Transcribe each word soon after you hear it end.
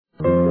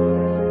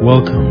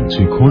Welcome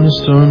to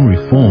Cornerstone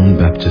Reformed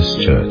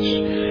Baptist Church.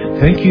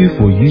 Thank you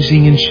for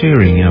using and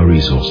sharing our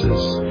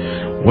resources.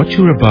 What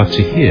you're about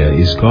to hear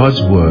is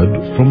God's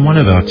Word from one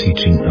of our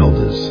teaching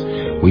elders.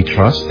 We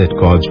trust that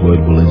God's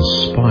Word will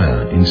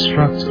inspire,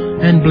 instruct,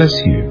 and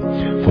bless you.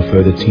 For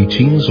further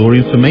teachings or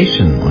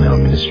information on our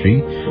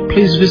ministry,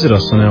 please visit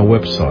us on our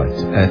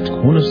website at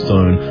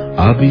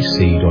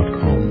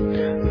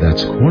cornerstonerbc.com.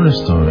 That's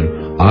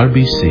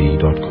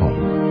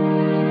cornerstonerbc.com.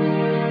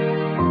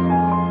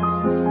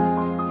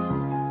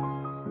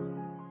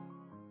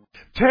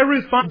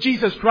 Terrified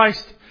Jesus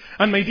Christ.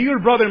 And my dear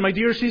brother, my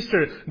dear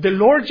sister, the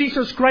Lord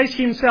Jesus Christ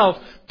Himself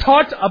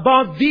taught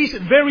about this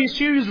very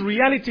serious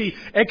reality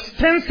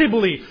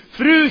extensively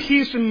through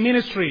His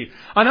ministry.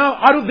 And now,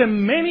 out of the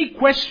many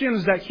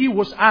questions that He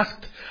was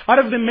asked, out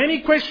of the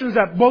many questions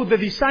that both the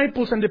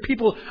disciples and the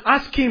people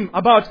asked Him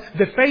about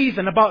the faith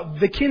and about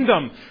the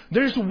kingdom,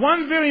 there's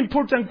one very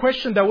important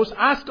question that was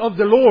asked of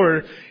the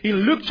Lord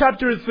in Luke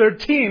chapter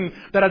 13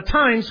 that at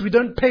times we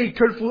don't pay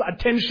careful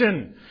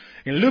attention.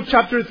 In Luke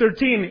chapter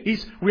 13,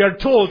 we are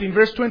told in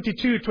verse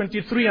 22,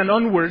 23 and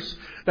onwards,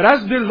 that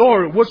as the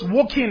Lord was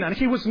walking and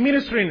He was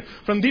ministering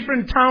from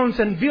different towns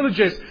and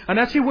villages, and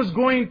as He was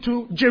going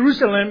to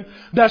Jerusalem,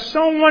 that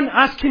someone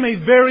asked Him a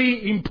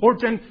very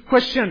important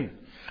question.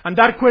 And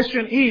that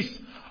question is,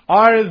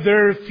 are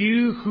there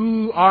few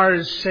who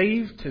are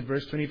saved?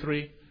 Verse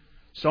 23.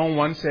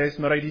 Someone says,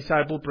 not a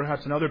disciple,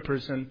 perhaps another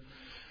person.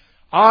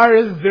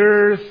 Are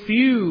there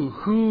few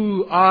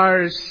who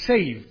are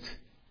saved?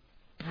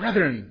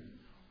 Brethren,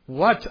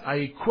 what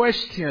a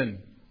question.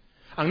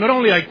 And not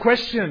only a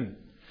question,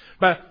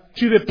 but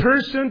to the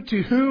person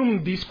to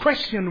whom this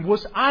question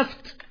was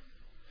asked.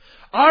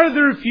 Are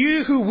there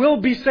few who will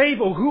be saved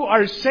or who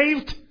are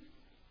saved?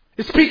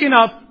 Speaking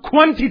of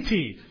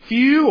quantity,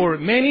 few or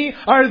many,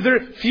 are there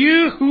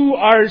few who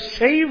are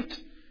saved?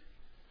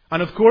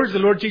 And of course, the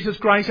Lord Jesus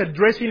Christ,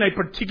 addressing a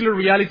particular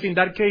reality, in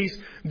that case,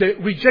 the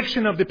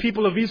rejection of the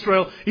people of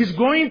Israel, is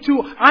going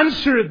to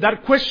answer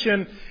that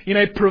question in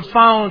a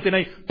profound, in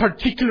a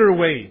particular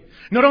way.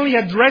 Not only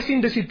addressing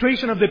the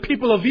situation of the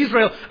people of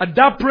Israel at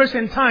that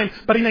present time,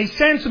 but in a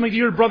sense, my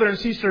dear brother and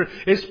sister,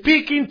 is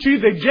speaking to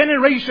the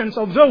generations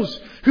of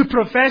those who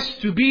profess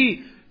to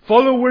be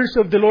followers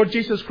of the Lord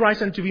Jesus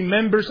Christ and to be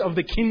members of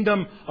the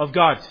kingdom of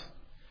God.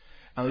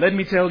 And let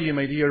me tell you,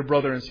 my dear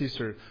brother and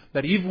sister,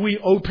 that if we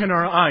open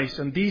our eyes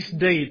on this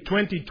day,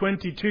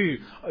 2022,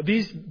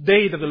 this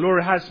day that the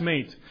Lord has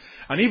made,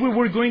 and if we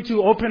were going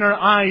to open our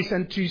eyes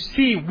and to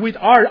see with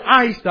our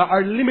eyes that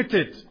are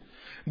limited,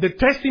 the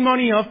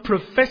testimony of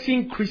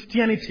professing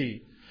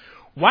Christianity,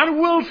 one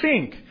will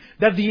think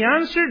that the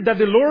answer that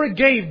the Lord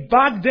gave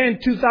back then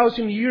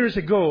 2,000 years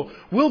ago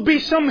will be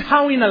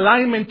somehow in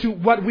alignment to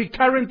what we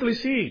currently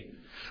see.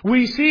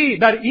 We see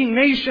that in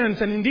nations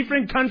and in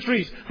different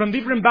countries, from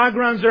different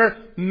backgrounds, there are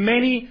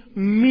many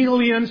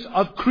millions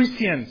of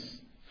Christians.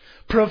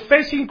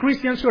 Professing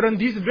Christians who on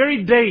this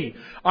very day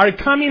are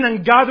coming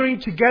and gathering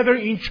together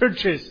in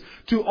churches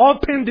to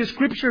open the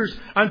Scriptures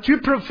and to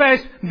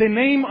profess the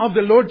name of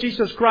the Lord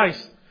Jesus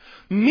Christ.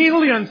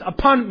 Millions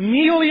upon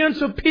millions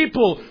of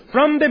people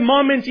from the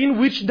moment in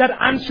which that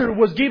answer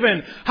was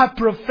given have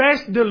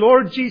professed the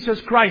Lord Jesus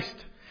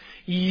Christ.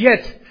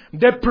 Yet,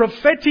 the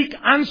prophetic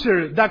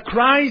answer that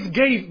Christ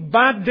gave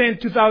back then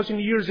 2,000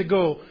 years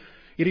ago,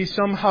 it is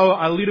somehow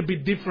a little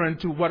bit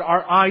different to what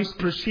our eyes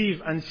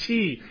perceive and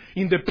see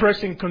in the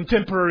present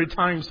contemporary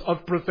times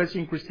of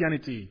professing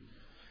Christianity.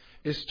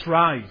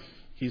 Strive,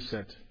 He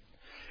said.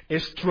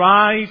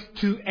 Strive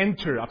to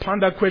enter. Upon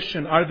that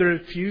question, are there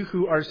few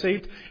who are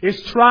saved?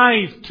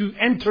 Strive to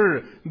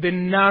enter the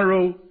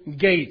narrow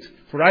gate.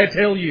 For I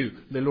tell you,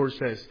 the Lord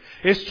says,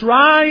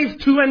 strive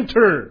to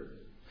enter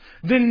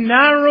the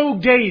narrow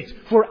gate,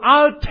 for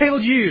I'll tell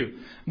you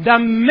that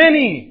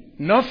many,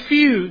 not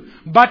few,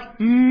 but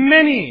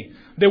many.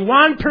 The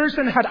one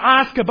person had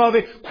asked about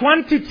the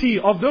quantity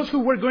of those who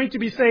were going to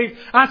be saved,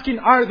 asking,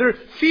 are there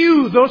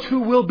few those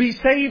who will be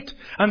saved?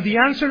 And the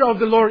answer of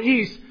the Lord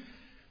is,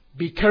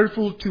 be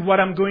careful to what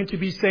I'm going to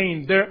be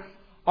saying. There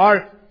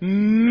are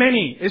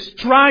many.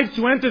 Strive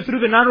to enter through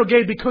the narrow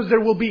gate, because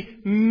there will be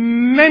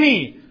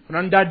many. And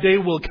on that day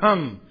will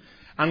come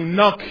and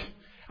knock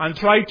and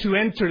try to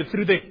enter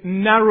through the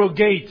narrow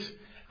gate,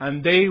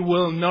 and they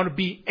will not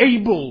be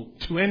able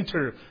to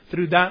enter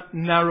through that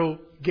narrow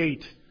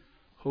gate.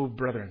 Oh,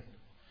 brethren,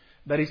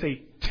 that is a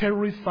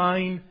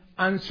terrifying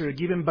answer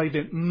given by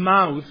the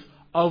mouth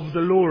of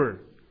the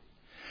Lord.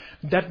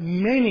 That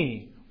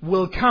many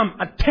will come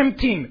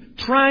attempting,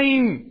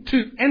 trying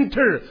to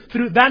enter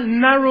through that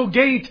narrow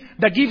gate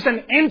that gives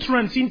an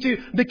entrance into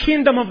the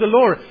kingdom of the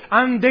Lord,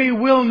 and they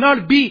will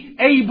not be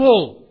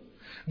able.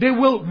 They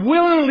will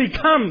willingly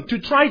come to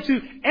try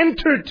to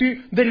enter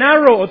to the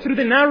narrow or through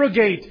the narrow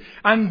gate,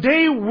 and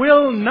they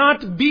will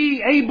not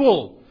be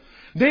able.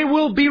 They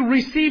will be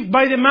received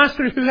by the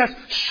Master who has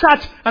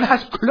shut and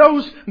has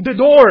closed the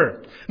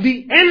door.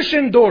 The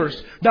ancient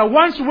doors that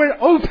once were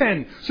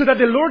open so that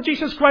the Lord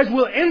Jesus Christ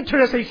will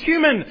enter as a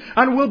human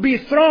and will be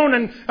thrown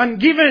and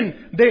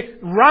given the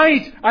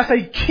right as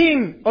a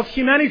king of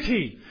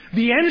humanity.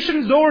 The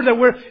ancient doors that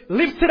were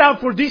lifted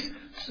up for this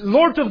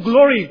Lord of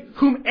glory,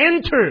 whom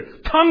enter,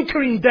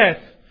 conquering death.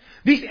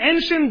 These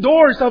ancient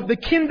doors of the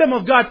kingdom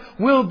of God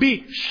will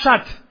be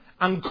shut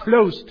and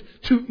closed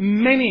to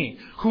many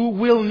who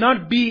will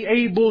not be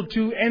able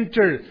to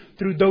enter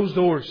through those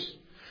doors.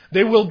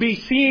 They will be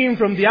seen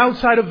from the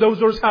outside of those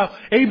doors how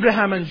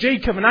Abraham and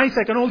Jacob and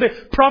Isaac and all the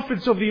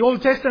prophets of the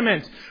Old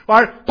Testament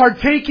are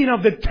partaking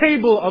of the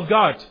table of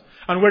God.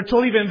 And we're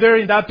told even there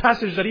in that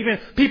passage that even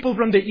people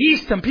from the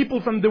east and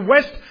people from the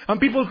west and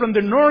people from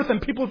the north and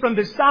people from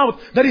the south,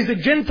 that is the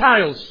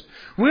Gentiles,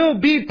 will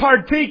be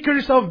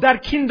partakers of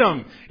that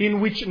kingdom in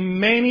which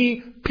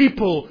many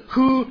people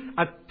who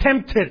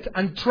attempted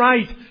and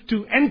tried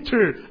to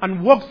enter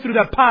and walk through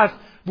that path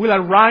will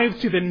arrive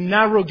to the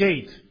narrow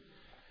gate.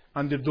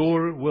 And the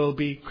door will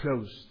be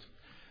closed.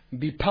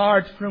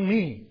 Depart from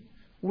me.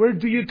 Where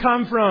do you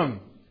come from?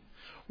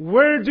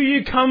 Where do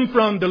you come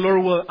from? The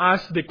Lord will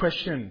ask the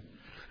question.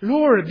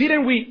 Lord,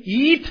 didn't we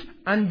eat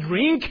and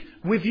drink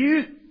with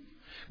you?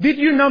 Did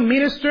you not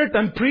minister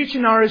and preach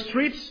in our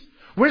streets?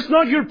 Where's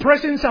not your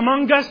presence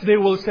among us? They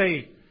will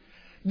say.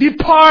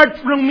 Depart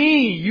from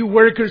me, you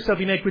workers of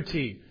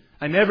iniquity.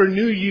 I never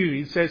knew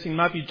you, it says in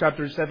Matthew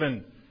chapter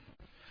 7.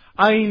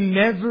 I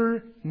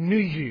never knew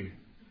you,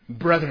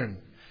 brethren.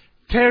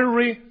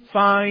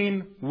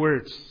 Terrifying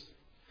words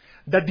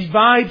that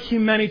divide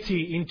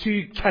humanity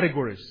into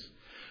categories.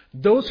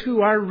 Those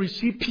who are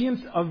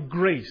recipients of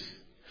grace,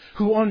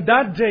 who on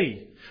that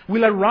day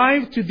will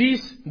arrive to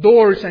these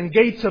doors and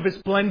gates of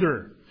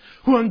splendor,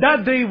 who on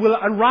that day will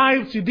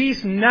arrive to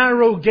this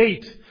narrow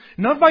gate,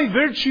 not by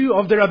virtue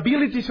of their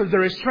abilities or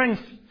their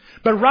strength,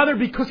 but rather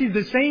because it's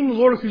the same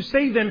Lord who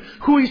saved them,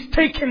 who is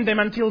taking them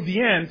until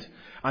the end,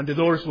 and the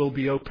doors will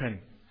be open.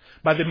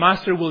 But the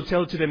Master will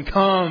tell to them,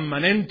 come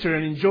and enter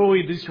and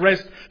enjoy this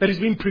rest that is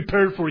being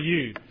prepared for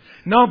you.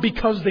 Not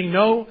because they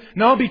know,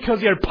 not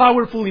because they are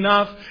powerful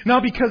enough,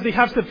 not because they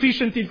have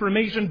sufficient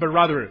information, but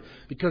rather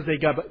because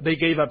they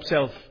gave up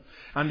self.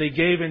 And they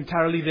gave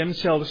entirely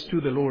themselves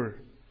to the Lord.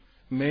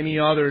 Many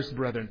others,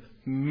 brethren,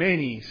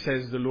 many,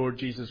 says the Lord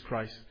Jesus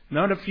Christ.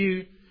 Not a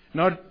few,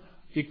 not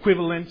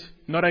equivalent,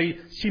 not a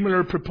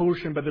similar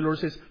proportion, but the Lord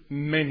says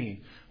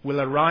many will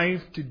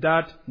arrive to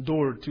that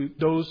door, to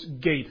those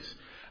gates,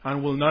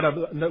 and will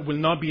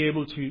not be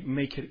able to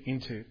make it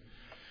into.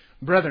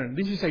 Brethren,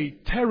 this is a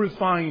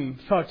terrifying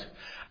thought.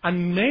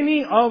 And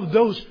many of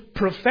those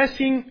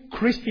professing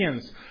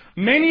Christians,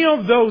 many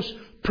of those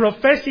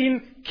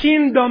professing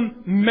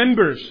kingdom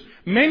members,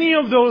 many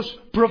of those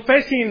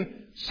professing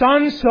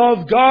sons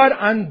of God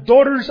and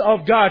daughters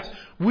of God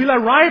will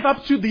arrive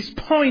up to this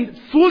point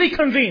fully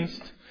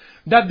convinced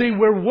that they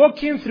were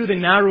walking through the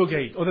narrow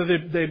gate, or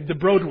the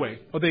broad way,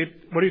 or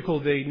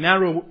the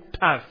narrow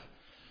path.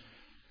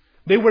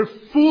 They were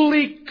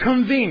fully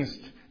convinced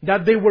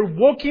that they were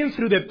walking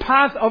through the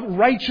path of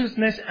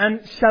righteousness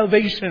and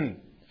salvation.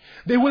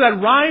 They will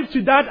arrive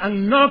to that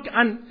and knock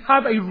and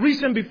have a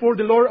reason before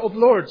the Lord of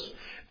Lords.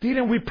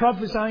 Didn't we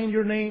prophesy in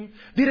your name?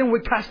 Didn't we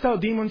cast out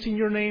demons in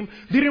your name?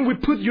 Didn't we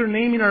put your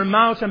name in our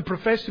mouths and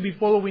profess to be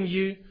following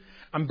you?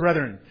 And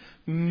brethren,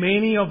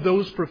 many of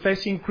those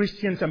professing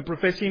Christians and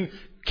professing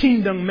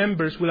kingdom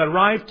members will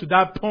arrive to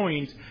that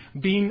point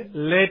being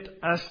led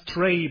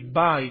astray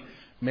by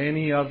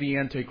many of the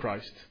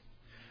Antichrist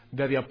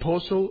that the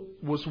apostle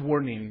was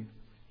warning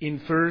in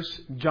 1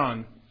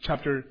 John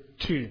chapter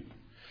 2.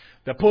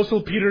 The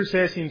apostle Peter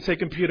says in 2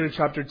 Peter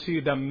chapter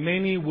 2 that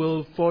many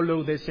will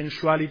follow the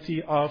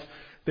sensuality of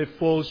the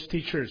false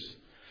teachers.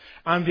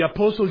 And the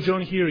apostle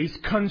John here is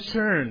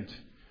concerned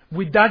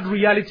with that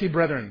reality,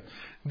 brethren,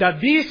 that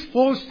these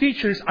false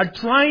teachers are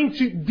trying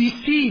to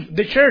deceive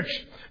the church.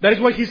 That is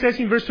what he says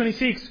in verse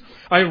 26.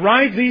 I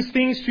write these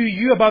things to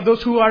you about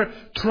those who are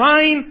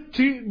trying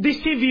to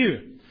deceive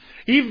you.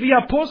 If the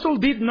apostle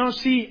did not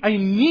see a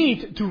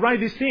need to write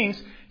these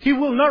things, he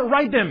will not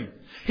write them.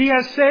 He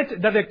has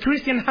said that the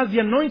Christian has the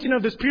anointing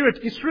of the Spirit.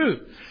 It's true.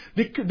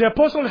 The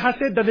apostle has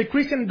said that the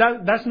Christian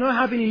does not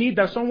have any need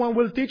that someone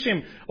will teach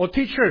him or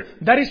teach her.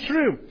 That is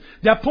true.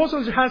 The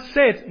apostle has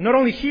said, not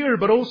only here,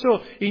 but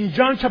also in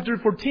John chapter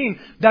 14,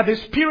 that the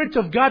Spirit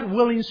of God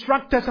will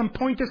instruct us and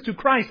point us to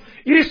Christ.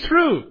 It is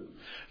true.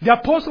 The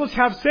apostles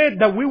have said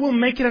that we will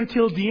make it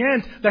until the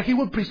end, that He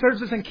will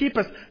preserve us and keep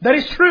us. That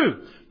is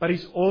true. But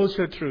it's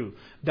also true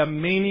that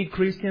many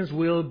Christians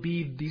will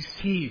be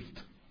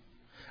deceived.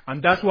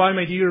 And that's why,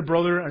 my dear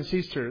brother and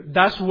sister,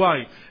 that's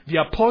why the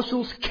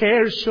apostles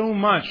care so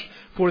much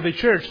for the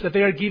church that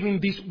they are giving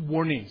these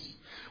warnings.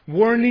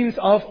 Warnings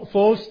of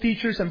false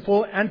teachers and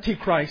false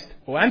antichrist,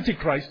 or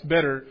antichrist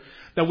better,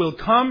 that will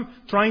come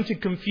trying to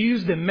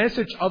confuse the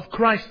message of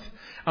Christ.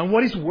 And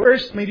what is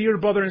worse, my dear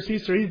brother and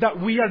sister, is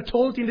that we are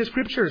told in the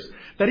scriptures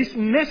that it's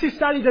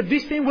necessary that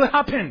this thing will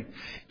happen.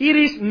 It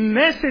is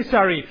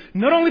necessary,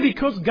 not only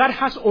because God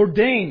has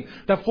ordained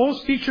that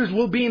false teachers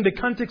will be in the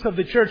context of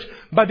the church,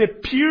 but the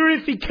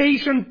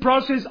purification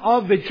process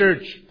of the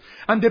church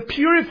and the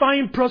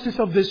purifying process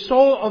of the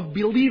soul of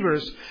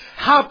believers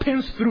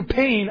happens through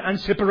pain and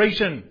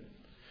separation.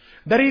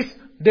 That is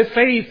the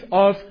faith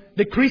of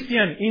the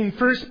Christian in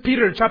 1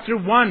 Peter chapter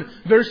 1,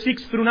 verse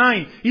 6 through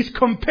 9, is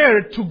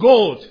compared to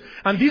gold.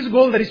 And this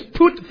gold that is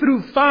put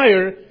through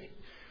fire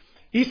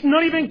is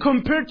not even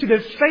compared to the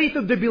faith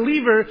of the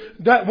believer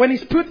that when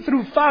it's put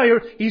through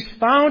fire is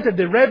found at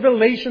the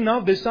revelation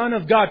of the Son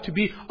of God to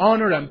be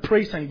honor and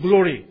praise and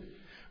glory.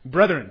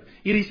 Brethren,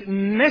 it is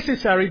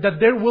necessary that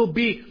there will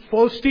be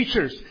false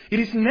teachers. It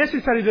is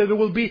necessary that there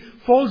will be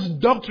false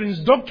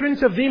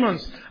doctrines of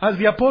demons, as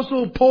the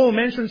Apostle Paul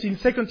mentions in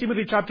 2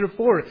 Timothy chapter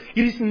 4.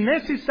 It is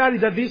necessary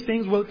that these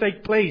things will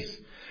take place.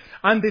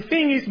 And the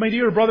thing is, my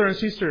dear brother and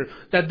sister,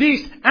 that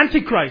these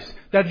antichrists,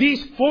 that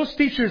these false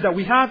teachers that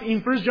we have in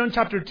 1 John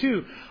chapter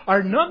 2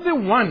 are not the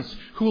ones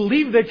who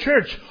leave the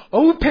church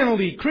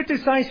openly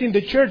criticizing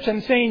the church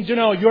and saying,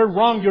 you're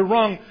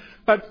wrong.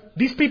 But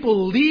these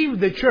people leave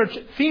the church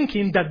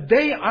thinking that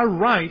they are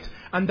right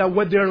and that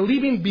what they are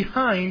leaving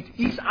behind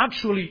is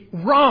actually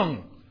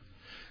wrong.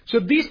 So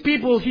these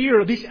people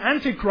here, these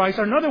antichrists,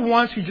 are not the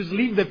ones who just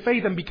leave the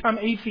faith and become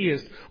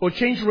atheists or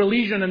change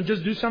religion and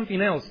just do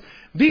something else.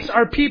 These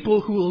are people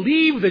who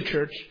leave the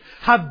church,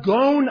 have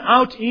gone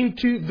out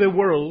into the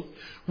world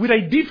with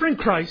a different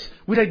Christ,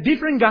 with a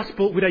different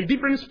gospel, with a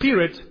different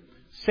spirit.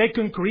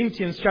 2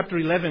 Corinthians chapter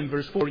 11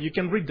 verse 4, you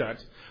can read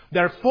that.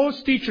 There are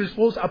false teachers,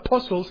 false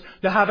apostles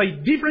that have a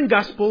different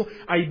gospel,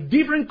 a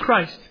different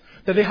Christ,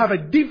 that they have a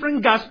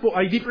different gospel,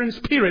 a different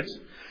spirit.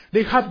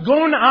 They have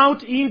gone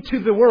out into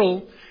the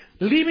world,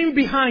 leaving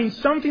behind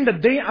something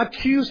that they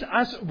accuse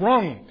as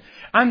wrong.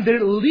 And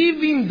their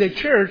leaving the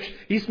church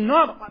is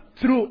not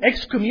through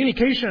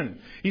excommunication.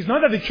 It's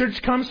not that the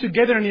church comes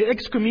together and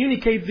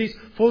excommunicates these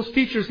false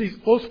teachers, these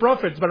false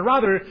prophets, but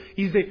rather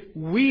is the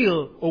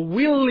will or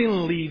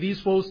willingly these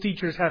false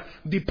teachers have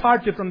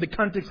departed from the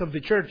context of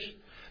the church.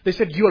 They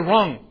said, you are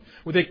wrong.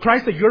 The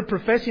Christ that you're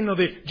professing or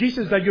the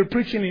Jesus that you're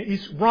preaching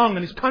is wrong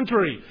and is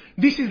contrary.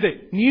 This is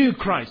the new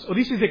Christ, or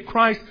this is the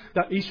Christ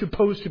that is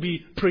supposed to be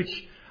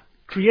preached,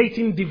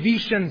 creating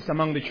divisions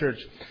among the church.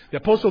 The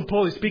Apostle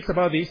Paul speaks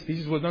about this.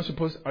 I was not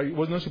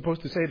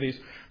supposed to say this.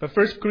 But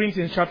 1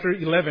 Corinthians chapter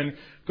 11,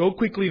 go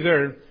quickly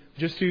there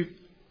just to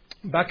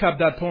back up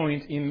that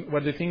point in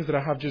what the things that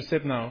I have just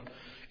said now.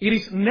 It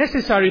is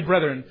necessary,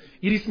 brethren,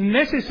 it is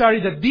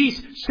necessary that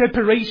these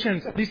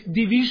separations, these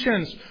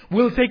divisions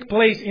will take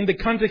place in the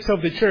context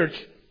of the church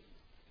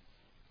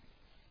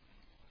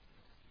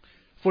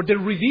for the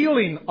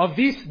revealing of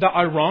these that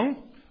are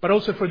wrong, but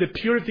also for the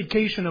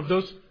purification of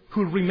those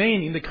who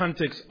remain in the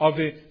context of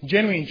the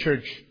genuine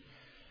church.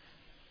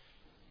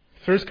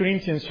 1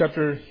 Corinthians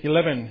chapter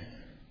 11.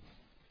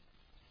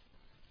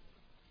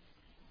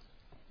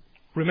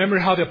 Remember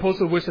how the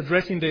apostle was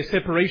addressing the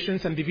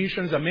separations and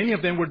divisions, and many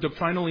of them were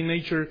doctrinal in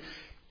nature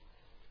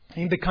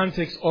in the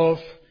context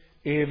of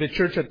the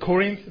church at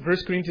Corinth. 1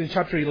 Corinthians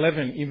chapter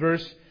 11, in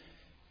verse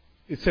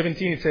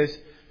 17 it says,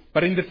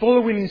 but in the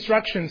following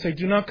instructions I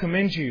do not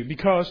commend you,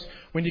 because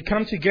when you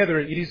come together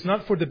it is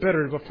not for the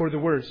better but for the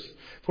worse.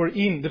 For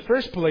in the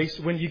first place,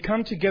 when you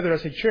come together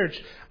as a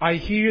church, I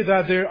hear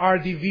that there are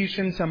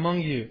divisions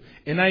among you,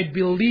 and I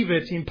believe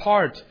it in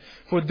part.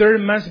 For there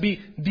must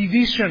be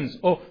divisions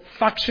or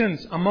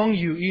factions among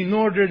you in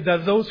order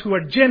that those who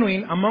are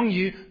genuine among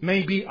you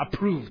may be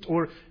approved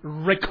or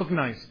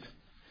recognized.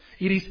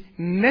 It is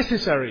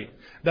necessary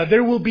that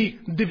there will be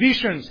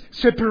divisions,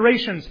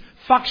 separations,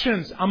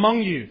 factions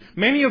among you.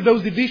 Many of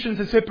those divisions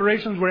and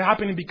separations were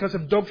happening because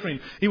of doctrine.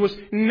 It was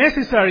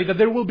necessary that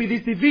there will be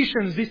these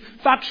divisions, these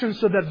factions,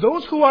 so that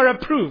those who are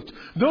approved,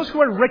 those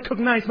who are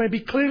recognized may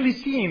be clearly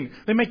seen.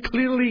 They may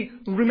clearly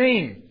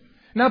remain.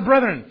 Now,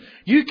 brethren,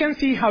 you can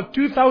see how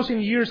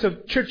 2,000 years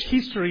of church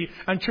history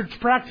and church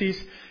practice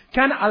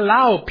can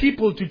allow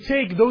people to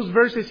take those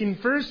verses in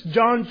 1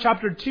 John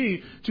chapter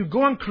 2 to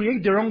go and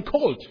create their own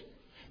cult.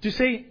 To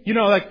say,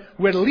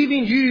 we're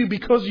leaving you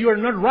because you are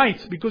not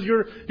right, because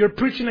you're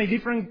preaching a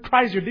different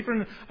Christ,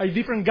 a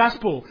different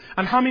gospel.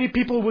 And how many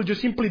people will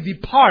just simply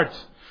depart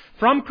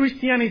from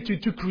Christianity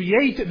to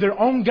create their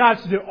own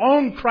gods, their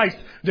own Christ,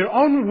 their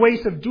own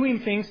ways of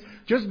doing things,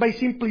 just by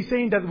simply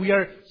saying that we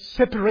are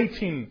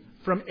separating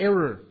from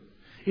error.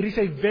 It is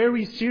a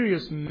very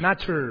serious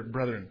matter,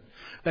 brethren,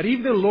 that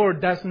if the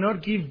Lord does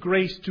not give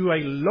grace to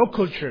a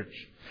local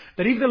church,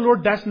 that if the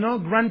Lord does not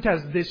grant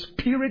us the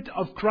Spirit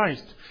of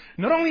Christ,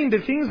 not only in the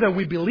things that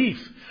we believe,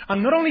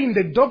 and not only in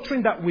the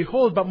doctrine that we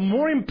hold, but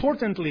more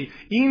importantly,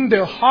 in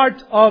the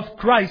heart of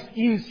Christ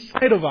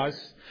inside of us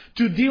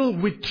to deal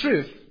with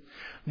truth,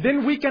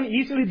 then we can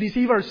easily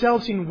deceive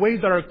ourselves in ways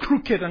that are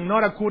crooked and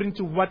not according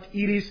to what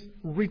it is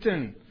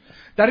written.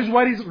 That is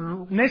what is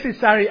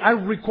necessary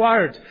and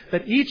required,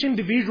 that each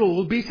individual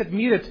will be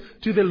submitted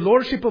to the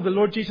Lordship of the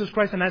Lord Jesus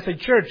Christ, and as a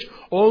church,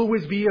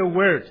 always be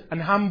aware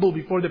and humble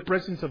before the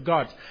presence of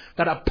God,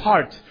 that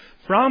apart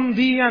from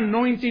the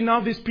anointing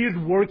of the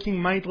Spirit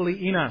working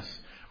mightily in us,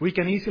 we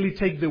can easily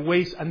take the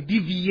ways and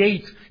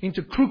deviate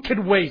into crooked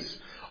ways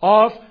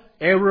of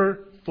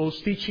error, false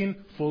teaching,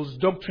 false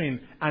doctrine,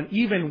 and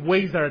even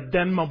ways that are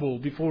damnable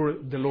before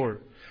the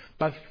Lord.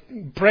 But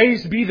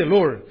praise be the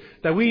Lord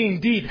that we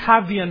indeed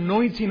have the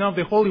anointing of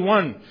the Holy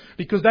One.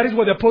 Because that is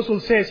what the apostle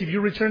says if you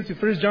return to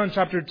 1 John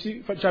chapter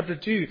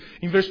 2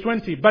 in verse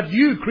 20. But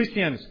you,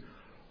 Christians,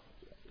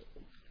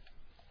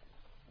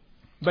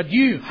 but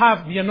you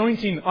have the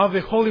anointing of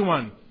the Holy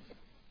One.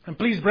 And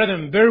please,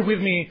 brethren, bear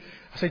with me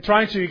as I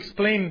try to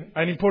explain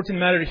an important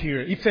matter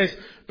here. It says,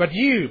 but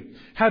you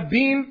have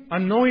been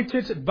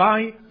anointed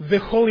by the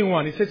Holy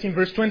One. It says in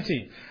verse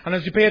 20. And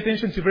as you pay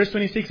attention to verse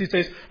 26, it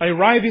says, I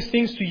write these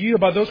things to you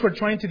about those who are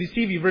trying to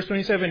deceive you. Verse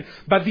 27,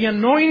 but the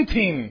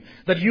anointing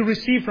that you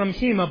receive from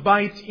Him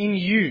abides in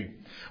you.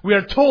 We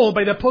are told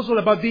by the apostle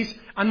about this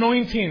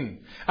anointing.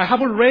 I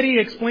have already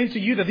explained to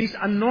you that this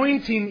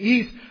anointing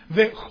is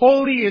the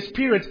Holy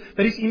Spirit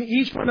that is in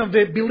each one of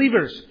the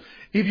believers.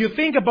 If you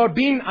think about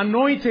being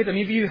anointed, and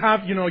if you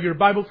have, your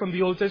Bible from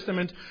the Old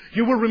Testament,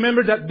 you will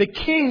remember that the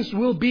kings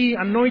will be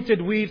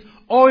anointed with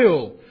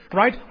oil,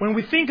 right? When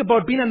we think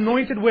about being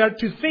anointed, we are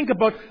to think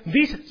about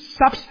this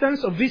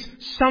substance of this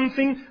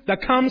something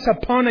that comes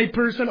upon a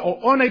person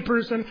or on a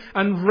person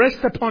and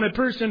rests upon a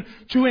person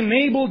to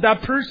enable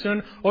that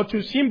person or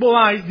to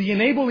symbolize the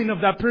enabling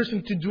of that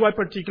person to do a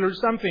particular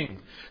something.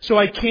 So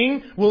a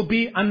king will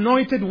be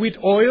anointed with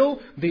oil.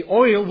 The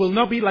oil will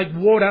not be like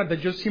water that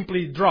just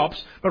simply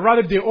drops, but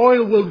rather the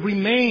oil will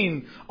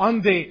remain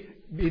on the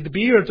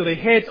beard or the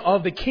head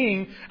of the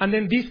king. And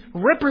then this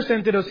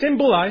represented or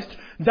symbolized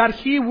that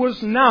he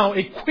was now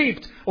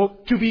equipped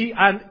to be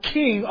a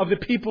king of the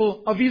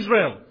people of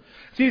Israel.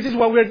 See, this is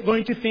what we're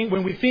going to think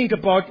when we think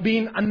about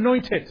being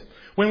anointed.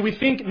 When we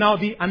think now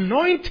the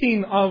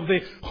anointing of the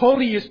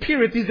Holy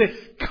Spirit is the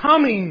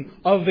coming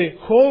of the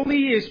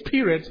Holy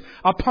Spirit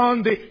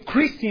upon the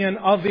Christian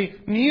of the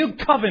new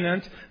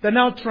covenant that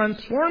now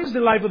transforms the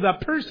life of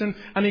that person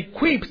and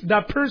equips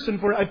that person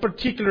for a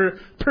particular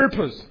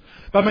purpose.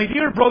 But my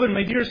dear brother,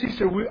 my dear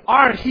sister, we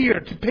are here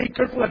to pay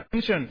careful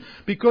attention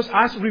because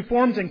as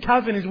Reformed and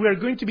Calvinists, we are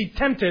going to be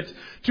tempted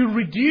to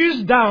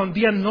reduce down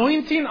the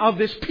anointing of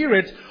the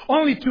Spirit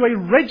only to a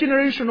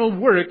regenerational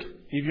work.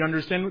 If you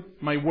understand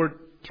my word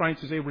trying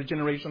to say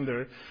regeneration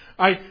there,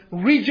 a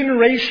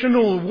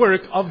regenerational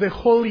work of the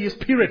Holy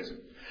Spirit.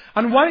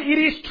 And while it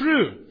is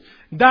true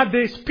that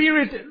the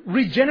Spirit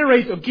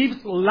regenerates or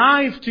gives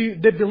life to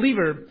the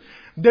believer,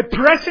 the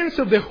presence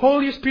of the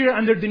Holy Spirit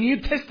under the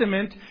New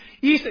Testament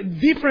is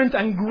different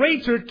and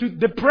greater to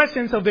the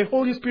presence of the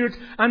Holy Spirit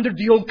under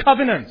the Old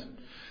Covenant.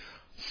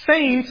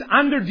 Saints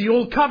under the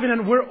Old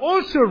Covenant were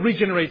also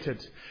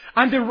regenerated.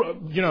 And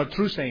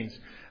true saints.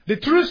 The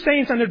true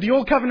saints under the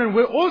Old Covenant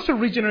were also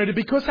regenerated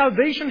because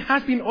salvation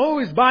has been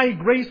always by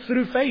grace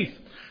through faith.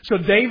 So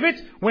David,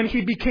 when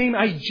he became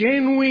a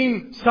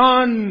genuine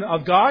son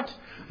of God,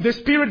 the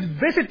Spirit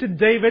visited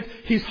David,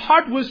 his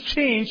heart was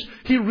changed,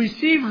 he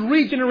received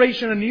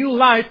regeneration, a new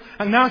life,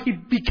 and now he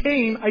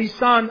became a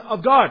son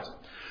of God.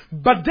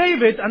 But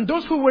David and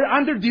those who were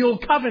under the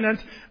Old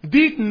Covenant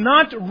did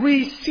not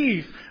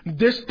receive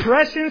this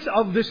presence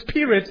of the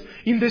Spirit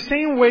in the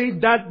same way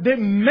that the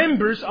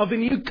members of the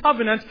New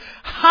Covenant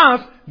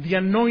have the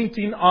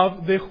anointing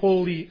of the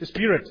Holy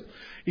Spirit.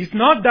 It's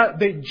not that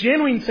the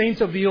genuine saints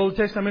of the Old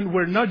Testament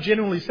were not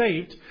genuinely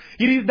saved.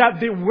 It is that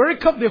the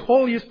work of the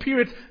Holy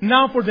Spirit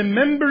now for the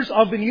members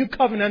of the New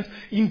Covenant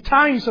in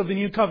times of the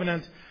New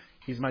Covenant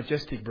is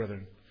majestic,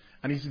 brethren.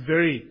 And it's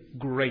very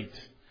great.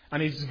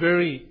 And it's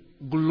very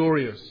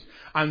glorious.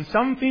 And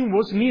something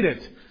was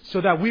needed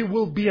so that we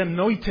will be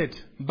anointed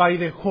by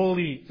the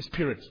Holy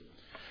Spirit.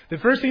 The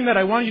first thing that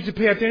I want you to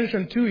pay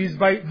attention to is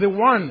by the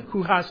one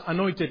who has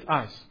anointed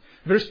us.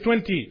 Verse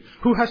 20.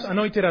 Who has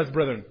anointed us,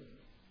 brethren?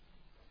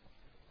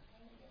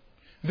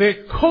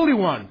 The Holy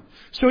One.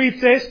 So it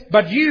says,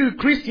 but you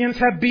Christians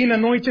have been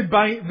anointed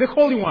by the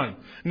Holy One.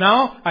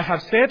 Now, I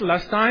have said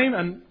last time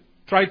and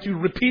try to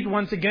repeat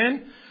once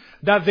again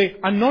that the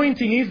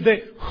anointing is the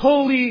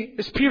Holy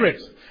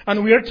Spirit.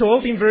 And we are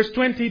told in verse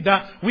 20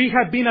 that we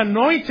have been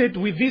anointed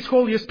with this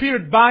Holy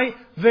Spirit by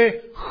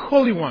the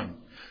Holy One.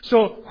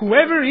 So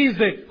whoever is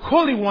the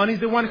Holy One is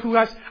the one who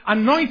has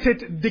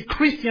anointed the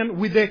Christian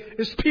with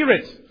the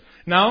Spirit.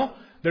 Now,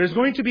 there is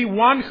going to be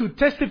one who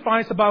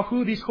testifies about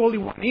who this Holy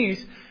One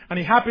is, and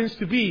it happens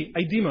to be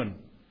a demon.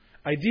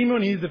 A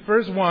demon is the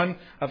first one,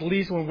 at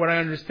least from what I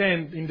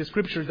understand in the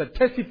Scriptures, that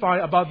testify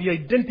about the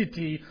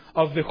identity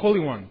of the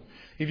Holy One.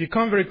 If you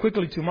come very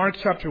quickly to Mark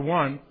chapter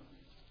 1,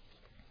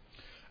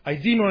 a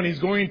demon is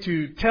going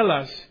to tell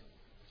us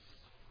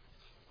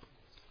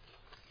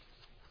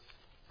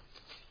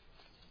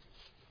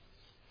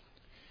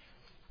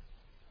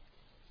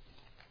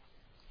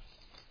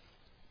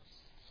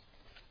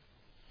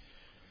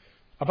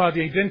about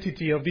the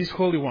identity of this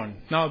Holy One.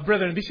 Now,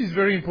 brethren, this is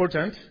very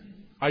important.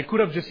 I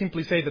could have just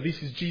simply said that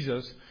this is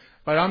Jesus,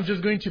 but I'm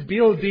just going to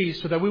build this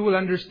so that we will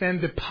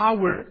understand the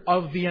power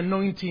of the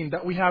anointing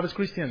that we have as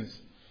Christians.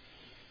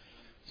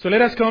 So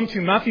let us come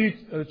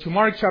to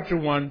Mark chapter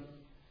 1.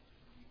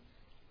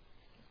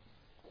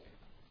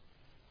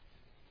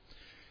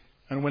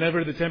 And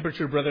whenever the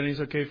temperature, brethren, is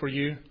okay for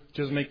you,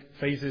 just make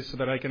faces so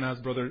that I can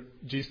ask Brother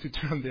Gis to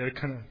turn there.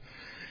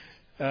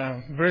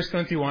 Verse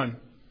 21.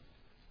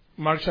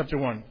 Mark chapter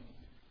 1.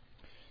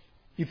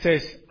 It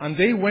says, "And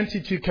they went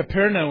into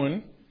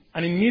Capernaum,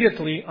 and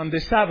immediately on the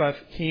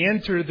Sabbath he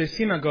entered the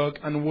synagogue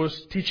and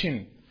was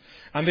teaching.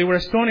 And they were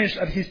astonished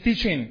at his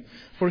teaching,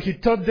 for he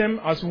taught them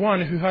as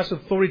one who has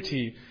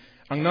authority,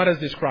 and not as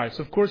the scribes."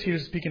 Of course, he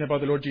is speaking about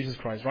the Lord Jesus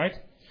Christ, right?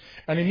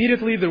 "And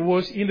immediately there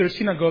was in their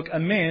synagogue a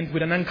man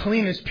with an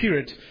unclean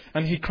spirit,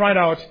 and he cried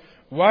out,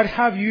 'What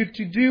have you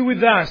to do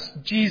with us,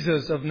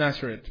 Jesus of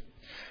Nazareth?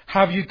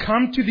 Have you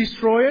come to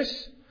destroy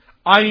us?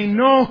 I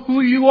know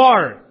who you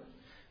are,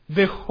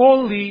 the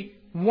Holy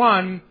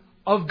One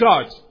of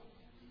God.'"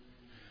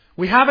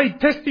 We have a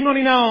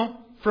testimony now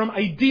from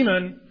a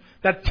demon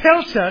that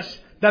tells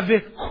us that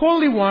the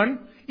Holy One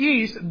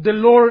is the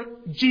Lord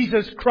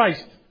Jesus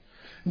Christ.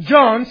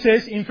 John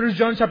says in 1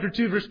 John chapter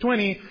 2 verse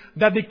 20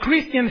 that the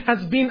Christian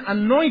has been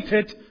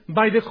anointed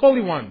by the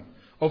Holy One.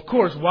 Of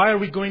course, why are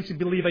we going to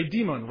believe a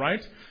demon,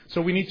 right?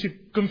 So we need to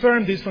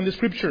confirm this from the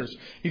scriptures.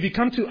 If you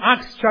come to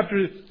Acts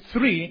chapter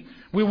 3,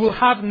 we will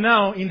have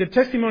now in the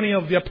testimony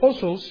of the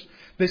apostles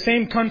the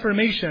same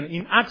confirmation.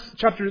 In Acts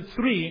chapter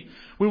 3,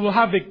 we will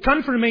have the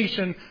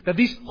confirmation that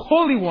this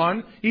Holy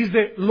One is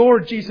the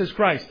Lord Jesus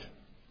Christ.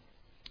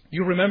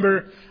 You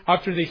remember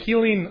after the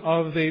healing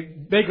of the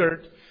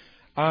beggar,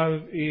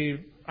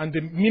 and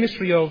the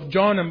ministry of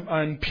John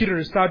and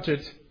Peter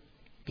started,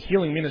 the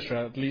healing ministry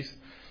at least.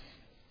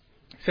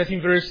 It says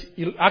in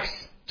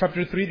Acts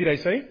chapter 3, did I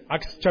say?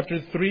 Acts chapter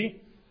 3,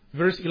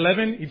 verse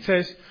 11, it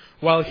says,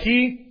 "While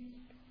he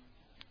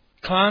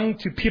clung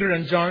to Peter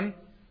and John,"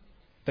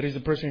 that is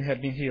the person who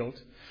had been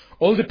healed,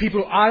 "all the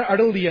people,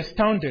 utterly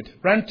astounded,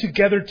 ran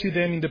together to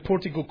them in the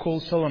portico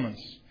called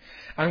Solomon's.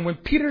 And when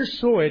Peter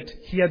saw it,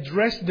 he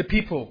addressed the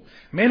people,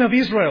 'Men of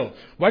Israel,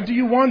 why do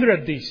you wonder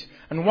at this?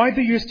 And why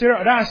do you stare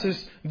at us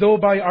as though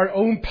by our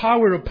own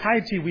power or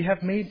piety we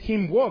have made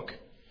him walk?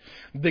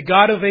 The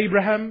God of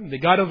Abraham, the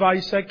God of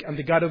Isaac, and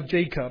the God of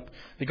Jacob,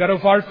 the God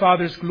of our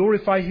fathers,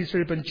 glorify his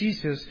servant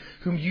Jesus,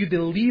 whom you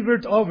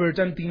delivered over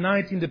and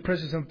denied in the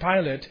presence of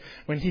Pilate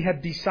when he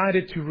had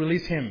decided to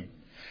release him.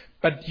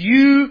 But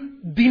you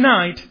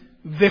denied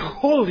the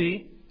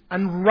holy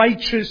and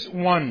righteous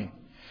one,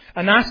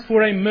 and asked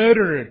for a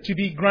murderer to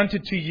be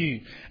granted to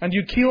you. And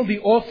you killed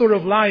the author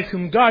of life,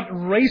 whom God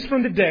raised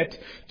from the dead.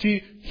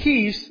 To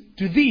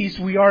these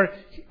we are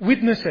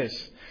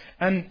witnesses.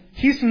 And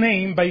his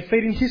name, by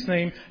faith in his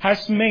name,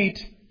 has made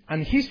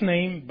this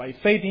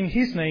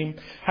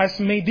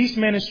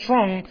man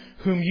strong,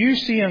 whom you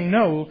see and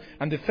know.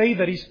 And the faith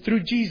that is through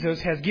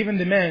Jesus has given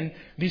the man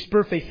this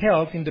perfect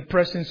health in the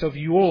presence of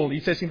you all."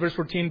 It says in verse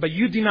 14, "But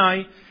you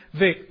deny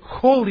the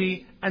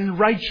holy and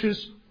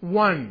righteous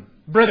one."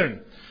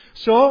 Brethren,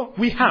 so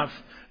we have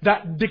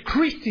that the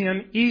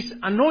Christian is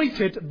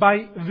anointed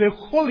by the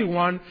Holy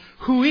One,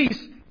 who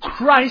is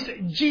Christ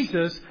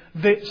Jesus,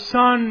 the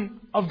Son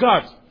of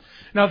God.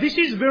 Now this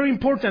is very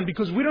important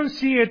because we don't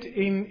see it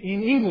in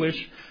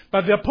English,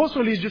 but the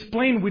apostle is just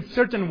playing with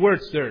certain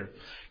words there.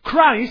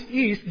 Christ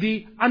is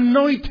the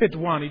anointed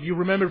one, if you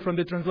remember from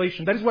the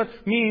translation. That is what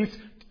it means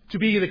to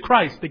be the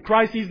Christ. The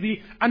Christ is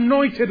the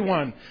anointed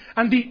one.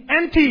 And the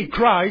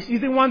Antichrist is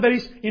the one that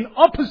is in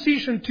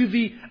opposition to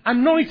the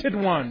anointed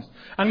one.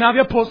 And now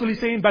the apostle is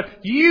saying, but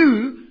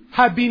you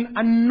have been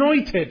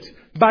anointed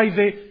by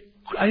the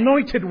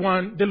anointed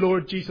one, the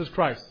Lord Jesus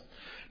Christ.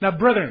 Now,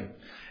 brethren,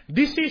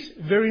 this is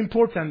very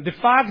important. The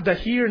fact that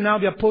here now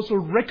the apostle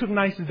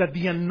recognizes that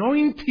the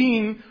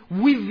anointing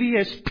with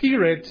the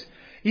Spirit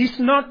is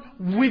not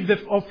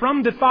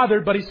from the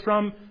Father, but is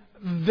from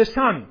the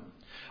Son.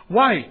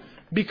 Why?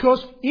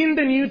 Because in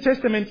the New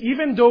Testament,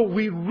 even though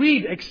we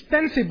read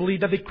extensively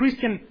that the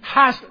Christian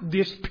has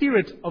the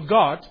Spirit of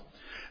God,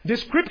 the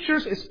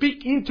Scriptures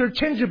speak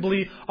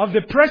interchangeably of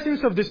the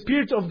presence of the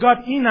Spirit of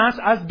God in us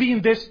as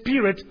being the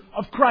Spirit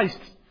of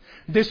Christ,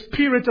 the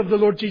Spirit of the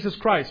Lord Jesus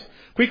Christ.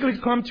 Quickly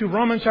come to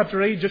Romans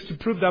chapter 8 just to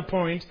prove that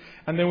point,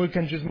 and then we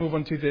can just move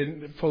on to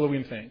the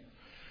following thing.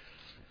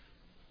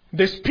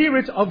 The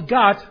Spirit of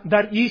God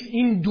that is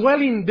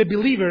indwelling the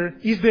believer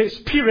is the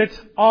Spirit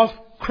of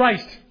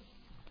Christ.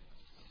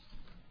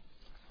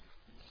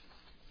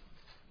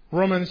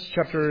 Romans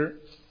chapter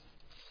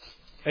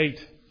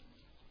 8.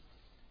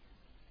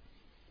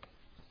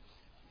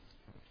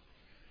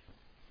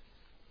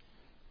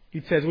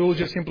 It says, we will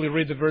just simply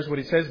read the verse where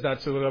it says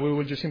that, so that we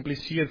will just simply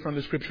see it from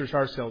the Scriptures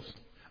ourselves.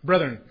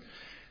 Brethren,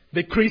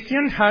 the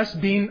Christian has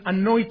been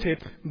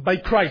anointed by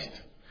Christ.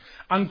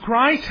 And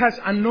Christ has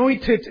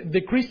anointed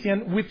the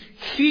Christian with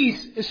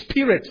His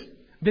Spirit,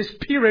 the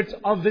Spirit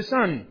of the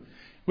Son.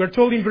 We are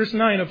told in verse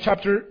 9 of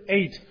chapter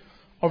 8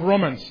 of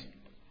Romans.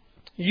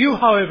 You,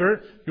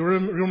 however, you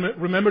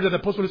remember that the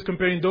apostle is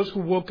comparing those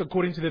who walk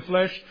according to the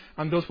flesh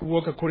and those who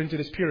walk according to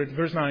the Spirit.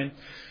 Verse 9.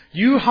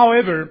 You,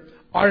 however,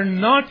 are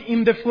not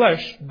in the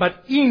flesh,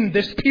 but in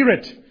the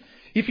Spirit.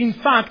 If in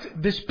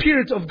fact the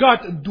Spirit of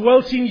God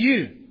dwells in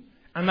you.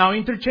 And now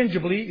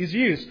interchangeably is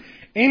used.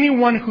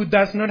 Anyone who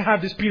does not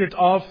have the Spirit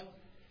of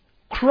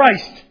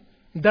Christ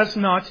does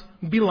not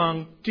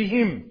belong to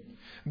Him.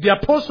 The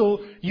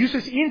apostle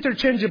uses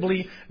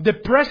interchangeably the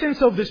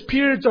presence of the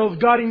Spirit of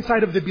God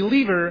inside of the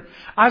believer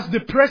as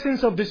the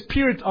presence of the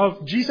Spirit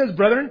of Jesus,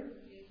 brethren?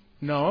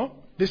 No.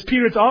 The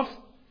Spirit of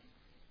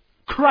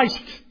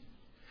Christ.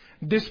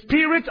 The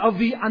Spirit of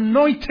the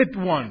Anointed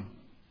One.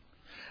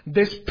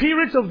 The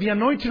Spirit of the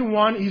Anointed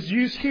One is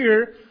used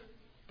here.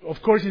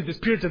 Of course, it's the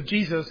Spirit of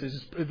Jesus,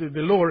 is the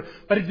Lord,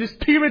 but it's the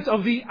Spirit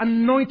of the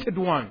Anointed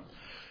One.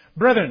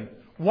 Brethren,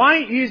 why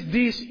is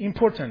this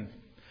important?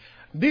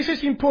 This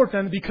is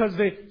important because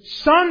the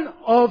Son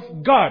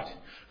of God,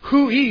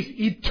 who is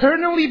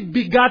eternally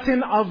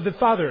begotten of the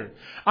Father,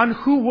 and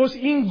who was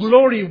in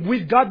glory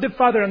with God the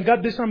Father and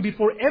God the Son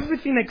before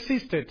everything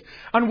existed,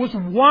 and was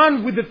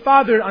one with the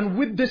Father and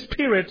with the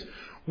Spirit,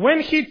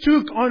 when He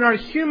took on our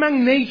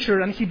human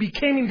nature and He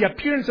became in the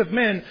appearance of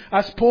man,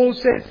 as Paul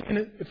says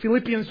in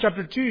Philippians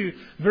chapter 2,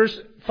 verse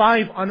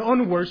 5 and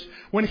onwards,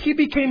 when He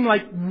became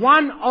like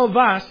one of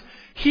us,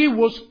 He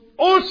was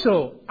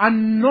also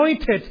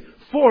anointed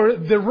for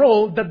the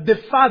role that the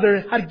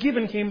Father had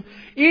given Him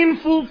in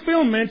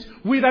fulfillment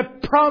with a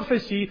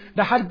prophecy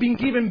that had been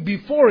given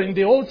before in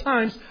the old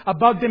times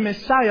about the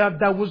Messiah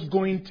that was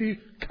going to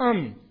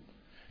come.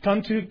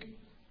 Come to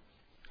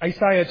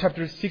Isaiah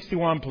chapter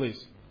 61,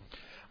 please.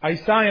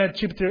 Isaiah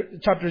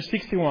chapter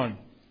 61.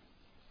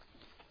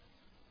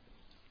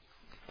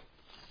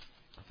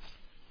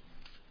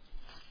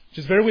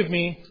 Just bear with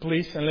me,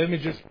 please, and let me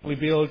just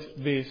rebuild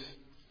this.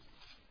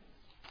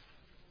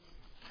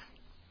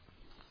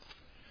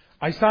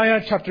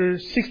 Isaiah chapter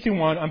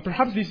 61, and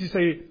perhaps this is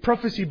a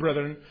prophecy,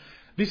 brethren.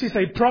 This is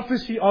a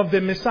prophecy of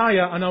the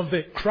Messiah and of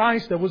the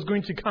Christ that was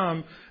going to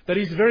come that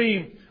is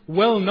very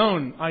well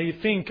known, I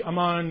think,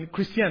 among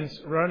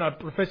Christians, right?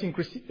 Professing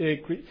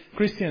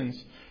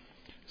Christians.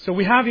 So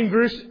we have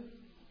in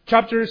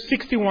chapter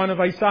 61 of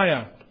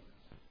Isaiah.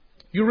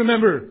 You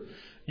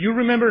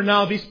remember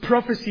now this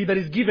prophecy that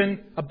is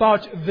given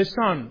about the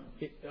Son,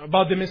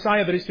 about the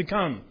Messiah that is to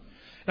come.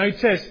 Now it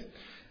says,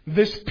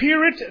 "The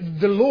Spirit,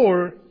 the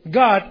Lord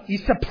God,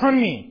 is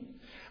upon me,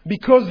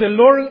 because the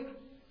Lord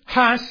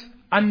has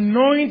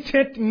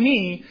anointed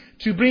me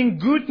to bring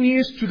good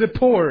news to the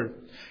poor.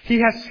 He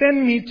has sent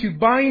me to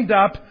bind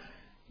up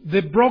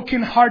the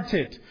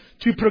brokenhearted,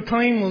 to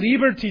proclaim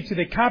liberty to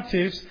the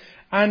captives,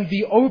 and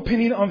the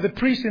opening of the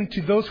prison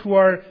to those who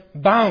are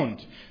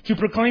bound, to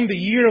proclaim the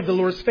year of the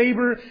Lord's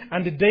favor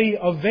and the day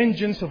of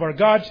vengeance of our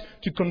God,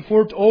 to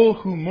comfort all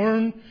who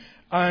mourn,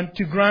 and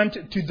to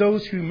grant to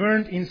those who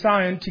mourn in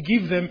Zion, to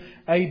give them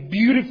a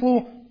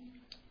beautiful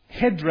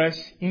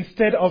headdress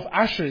instead of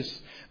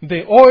ashes,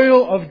 the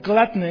oil of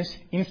gladness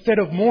instead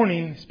of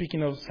mourning,"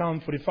 speaking of Psalm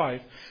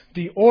 45,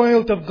 "the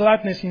oil of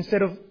gladness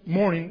instead of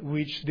mourning,"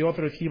 which the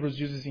author of Hebrews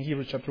uses in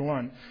Hebrews chapter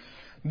 1.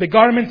 "The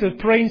garment of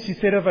praise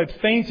instead of a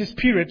faint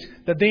spirit,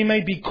 that they may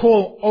be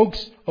called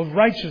oaks of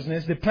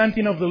righteousness, the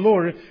planting of the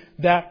Lord,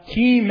 that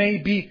He may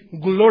be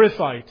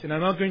glorified." And I'm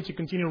not going to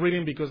continue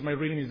reading because my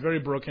reading is very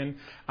broken.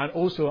 And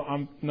also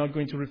I'm not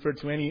going to refer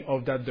to any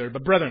of that there.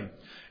 But brethren,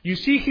 you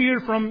see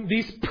here from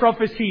this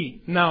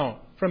prophecy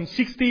now, from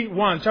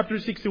chapter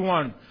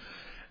 61,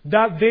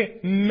 that the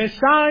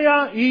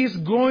Messiah is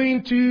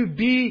going to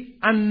be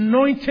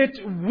anointed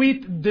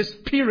with the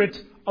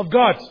Spirit of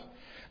God.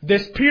 "The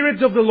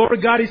Spirit of the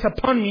Lord God is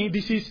upon me."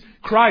 This is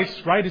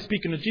Christ, right?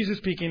 Speaking, of Jesus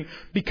speaking.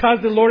 "Because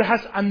the Lord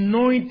has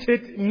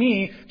anointed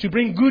me to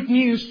bring good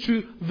news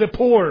to the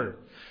poor."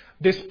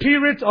 The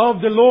Spirit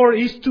of the Lord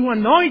is to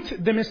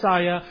anoint the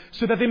Messiah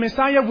so that the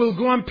Messiah will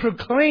go and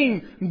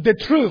proclaim the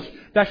truth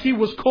that He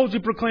was called to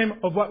proclaim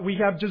of what we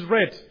have just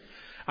read.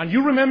 And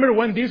you remember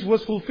when this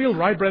was fulfilled,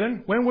 right,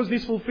 brethren? When was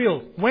this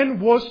fulfilled? When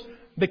was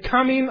the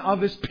coming of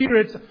the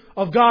Spirit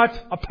of God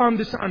upon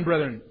the Son,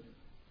 brethren?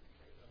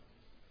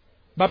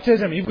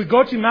 Baptism. If we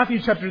go to Matthew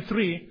chapter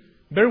 3,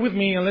 bear with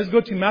me and let's go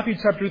to Matthew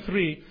chapter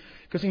 3.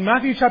 Because in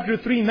Matthew chapter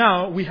 3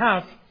 now we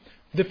have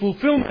the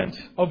fulfillment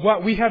of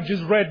what we have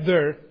just read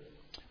there.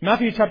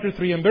 Matthew chapter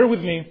 3, and bear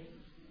with me.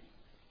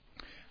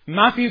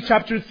 Matthew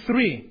chapter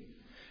 3.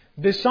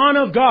 The Son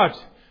of God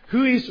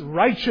who is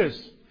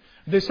righteous.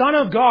 The Son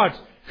of God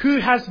who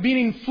has been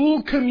in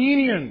full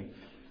communion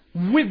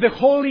with the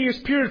Holy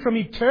Spirit from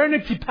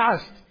eternity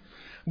past.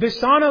 The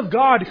Son of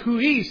God who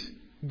is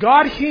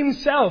God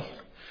Himself.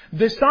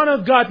 The Son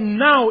of God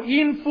now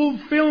in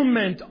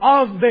fulfillment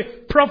of the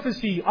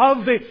prophecy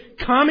of the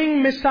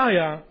coming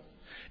Messiah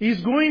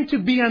is going to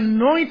be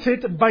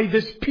anointed by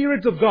the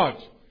Spirit of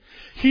God.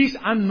 His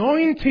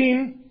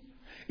anointing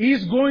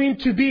is going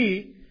to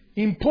be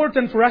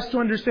important for us to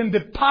understand the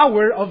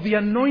power of the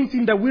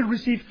anointing that we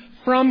receive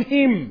from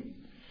Him.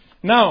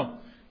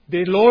 Now,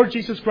 the Lord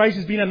Jesus Christ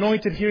is being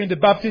anointed here in the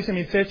baptism.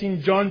 It says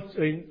in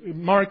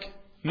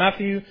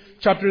Matthew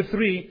chapter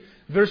 3,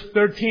 verse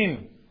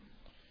 13.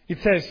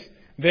 It says,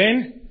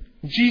 "Then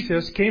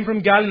Jesus came from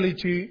Galilee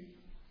to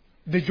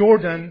the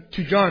Jordan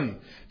to John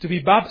to be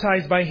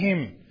baptized by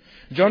him.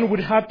 John would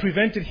have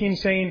prevented him,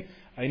 saying,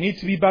 'I need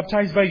to be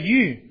baptized by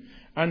you,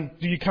 and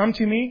do you come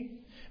to me?'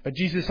 But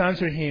Jesus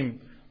answered him,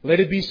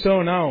 'Let it be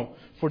so now,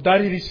 for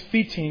that it is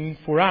fitting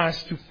for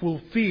us to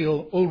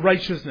fulfill all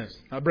righteousness.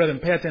 Now, brethren,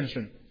 pay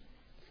attention.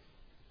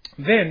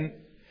 Then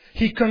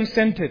he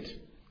consented.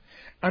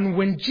 And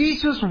when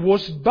Jesus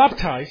was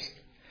baptized,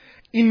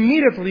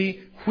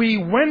 immediately he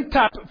went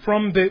up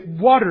from the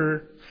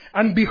water,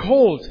 and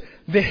behold,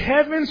 the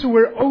heavens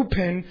were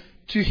opened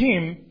to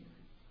him,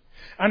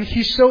 and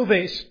he saw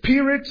the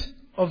Spirit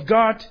of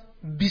God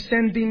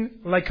descending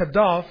like a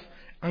dove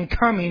and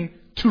coming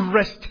to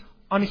rest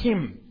on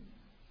him.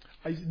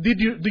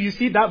 Do you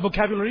see that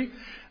vocabulary?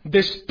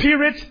 The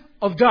Spirit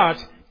of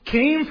God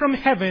came from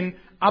heaven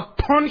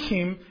upon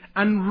him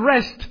and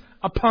rest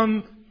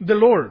upon the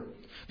Lord.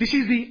 This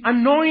is the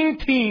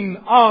anointing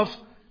of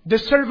the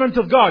servant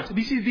of God.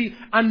 This is the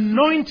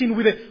anointing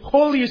with the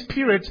Holy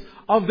Spirit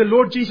of the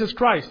Lord Jesus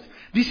Christ.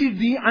 This is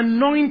the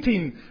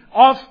anointing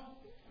of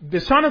the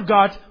Son of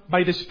God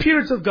by the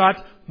Spirit of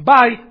God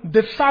by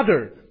the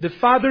Father. The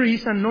Father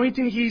is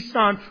anointing His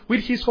Son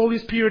with His Holy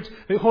Spirit.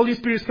 The Holy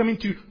Spirit is coming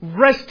to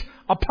rest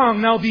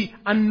upon now the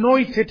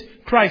anointed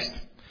Christ.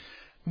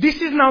 This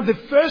is now the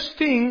first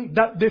thing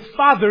that the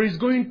Father is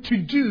going to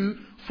do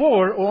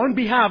for, or on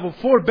behalf of,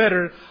 for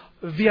better,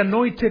 the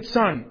anointed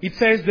Son. It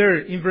says there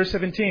in verse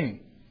 17,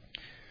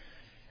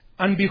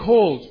 and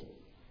behold,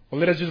 well,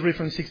 let us just read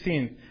from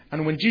 16.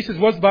 And when Jesus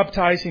was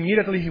baptized,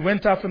 immediately he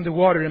went up from the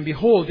water, and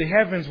behold, the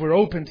heavens were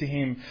opened to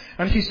him.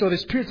 And he saw the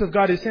Spirit of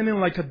God descending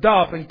like a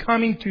dove and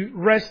coming to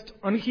rest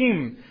on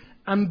him.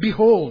 And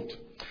behold,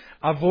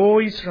 a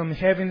voice from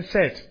heaven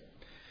said,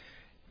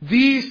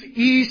 "This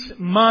is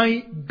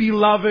my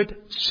beloved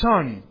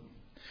Son,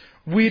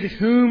 with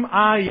whom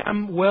I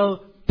am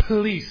well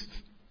pleased."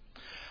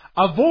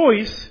 A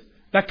voice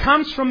that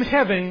comes from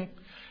heaven,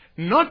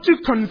 not to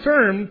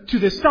confirm to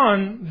the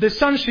Son the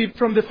sonship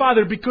from the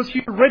Father, because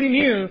he already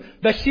knew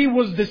that he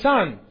was the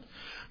Son,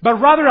 but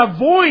rather a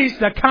voice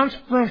that comes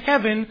from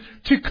heaven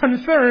to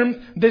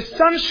confirm the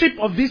sonship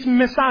of this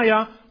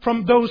Messiah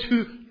from those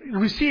who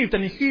received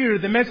and hear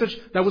the message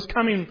that was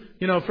coming,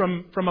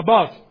 from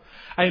above.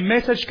 A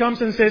message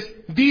comes and says,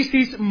 "This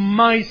is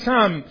my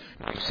Son,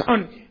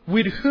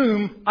 with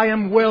whom I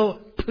am well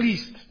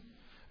pleased."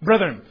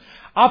 Brethren,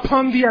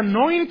 upon the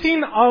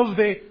anointing of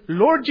the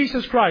Lord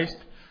Jesus Christ,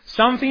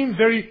 something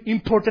very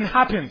important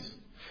happens.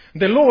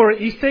 The Lord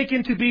is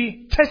taken to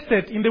be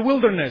tested in the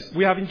wilderness.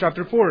 We have in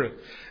chapter 4.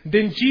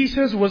 Then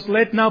Jesus was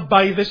led now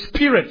by the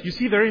Spirit. You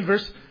see there in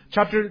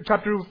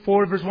chapter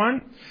 4, verse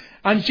 1.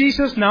 And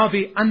Jesus, now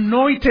the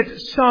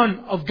anointed Son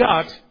of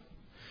God,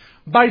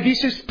 by this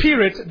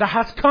Spirit that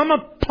has come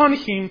upon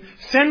him,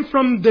 sent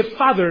from the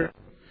Father,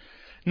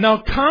 now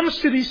comes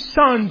to this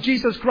Son,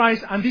 Jesus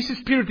Christ, and this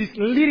Spirit is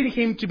leading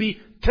him to be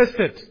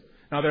tested.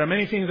 Now, there are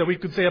many things that we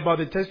could say about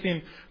the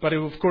testing, but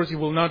of course it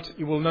will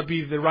not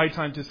be the right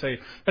time to say.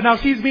 But now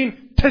he's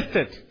been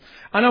tested.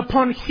 And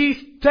upon his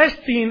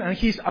testing and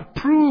his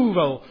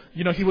approval,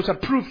 he was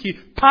approved. He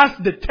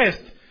passed the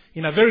test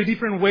in a very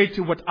different way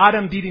to what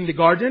Adam did in the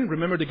garden.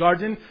 Remember the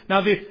garden?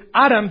 Now, this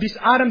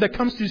Adam that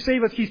comes to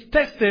save us, he's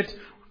tested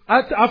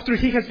after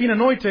he has been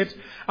anointed.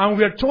 And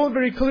we are told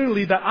very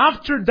clearly that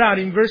after that,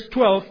 in verse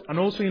 12, and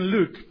also in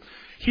Luke,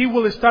 he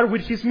will start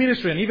with his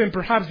ministry. And even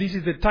perhaps this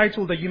is the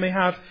title that you may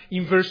have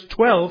in verse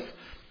 12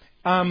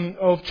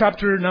 of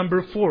chapter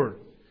number 4.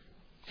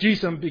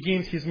 Jesus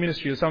begins his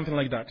ministry or something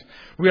like that.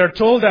 We are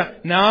told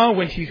that now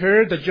when he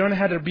heard that John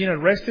had been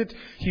arrested,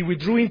 he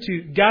withdrew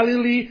into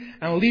Galilee,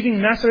 and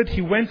leaving Nazareth,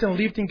 he went and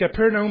lived in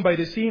Capernaum by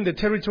the sea in the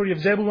territory of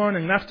Zebulun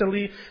and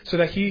Naphtali, so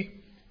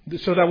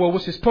that what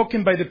was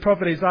spoken by the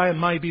prophet Isaiah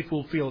might be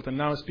fulfilled. And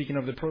now speaking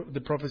of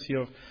the prophecy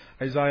of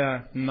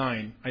Isaiah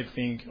 9, I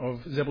think,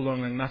 of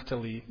Zebulun and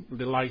Naphtali,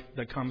 the light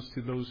that comes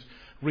to those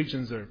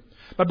regions there.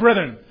 But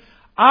brethren,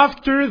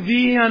 after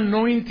the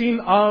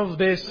anointing of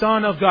the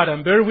Son of God,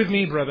 and bear with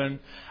me, brethren,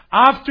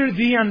 after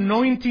the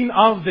anointing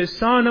of the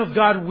Son of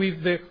God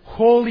with the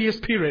Holy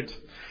Spirit,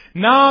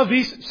 now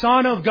this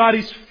Son of God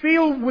is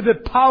filled with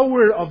the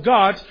power of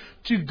God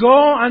to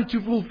go and to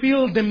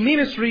fulfill the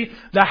ministry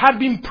that had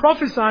been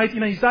prophesied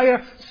in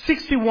Isaiah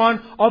 61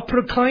 of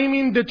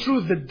proclaiming the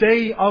truth, the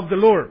day of the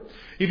Lord.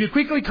 If you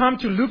quickly come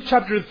to Luke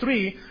chapter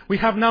 3, we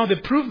have now the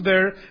proof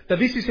there that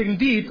this is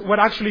indeed what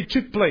actually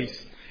took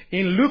place.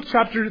 In Luke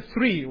chapter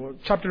 3, or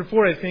chapter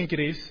 4 I think it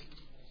is.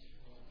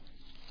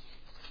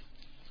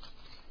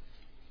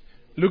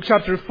 Luke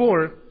chapter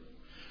 4,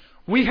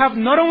 we have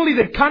not only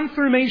the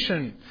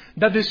confirmation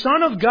that the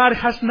Son of God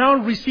has now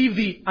received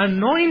the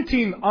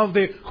anointing of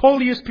the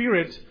Holy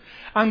Spirit,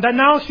 and that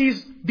now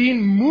he's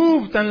being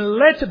moved and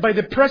led by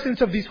the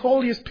presence of this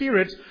Holy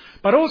Spirit,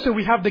 but also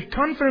we have the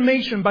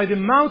confirmation by the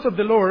mouth of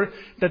the Lord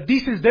that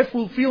this is the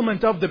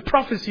fulfillment of the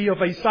prophecy of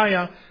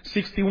Isaiah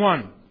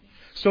 61.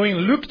 So in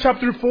Luke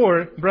chapter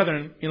 4,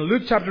 brethren, in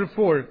Luke chapter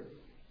 4,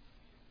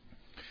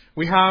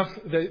 we have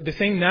the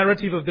same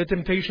narrative of the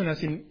temptation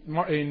as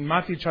in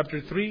Matthew chapter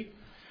 3.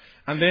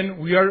 And then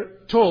we are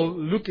told,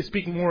 Luke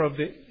speaks more of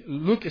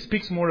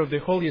the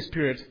Holy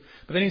Spirit.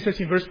 But then he says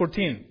in verse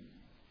 14,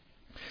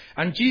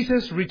 and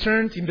Jesus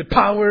returned in the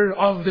power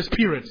of the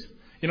Spirit.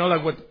 You know,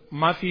 like what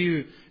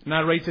Matthew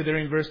narrated there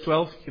in verse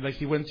 12, like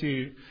he went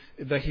to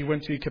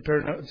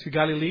Capernaum, to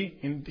Galilee,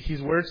 in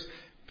his words.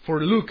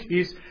 For Luke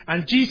is,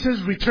 and Jesus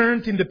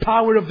returned in the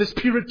power of the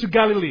Spirit to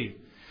Galilee.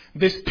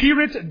 The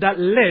Spirit that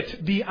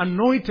led the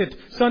anointed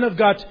Son of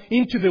God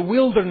into the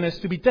wilderness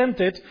to be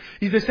tempted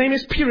is the same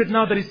Spirit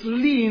now that is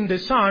leading the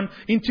Son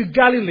into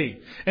Galilee.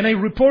 And a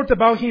report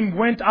about him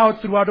went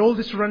out throughout all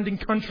the surrounding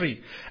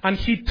country. And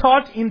he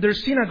taught in their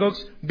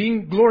synagogues,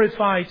 being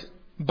glorified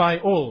by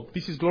all.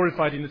 This is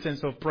glorified in the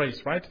sense of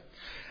praise, right?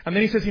 And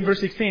then he says in verse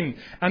 16,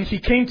 and he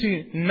came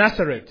to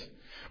Nazareth,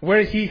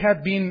 where he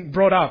had been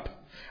brought up,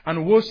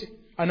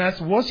 and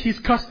as was his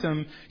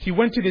custom, he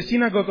went to the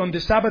synagogue on the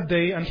Sabbath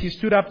day, and he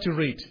stood up to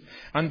read.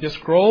 And the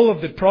scroll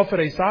of the prophet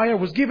Isaiah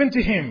was given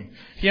to him.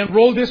 He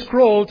unrolled the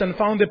scrolls and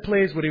found the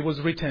place where it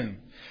was written,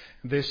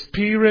 the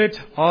Spirit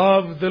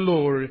of the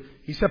Lord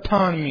is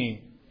upon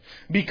me,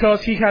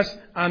 because he has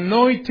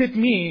anointed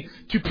me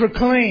to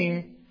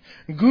proclaim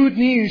good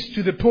news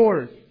to the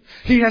poor.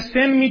 He has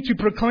sent me to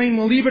proclaim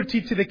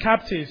liberty to the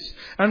captives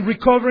and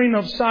recovering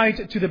of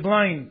sight to the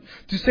blind,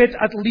 to set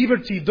at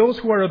liberty those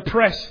who are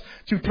oppressed,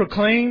 to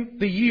proclaim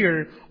the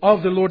year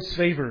of the Lord's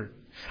favor.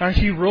 And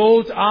he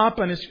rolled up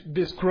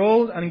the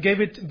scroll and gave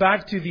it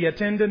back to the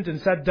attendant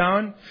and sat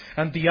down,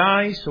 and the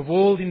eyes of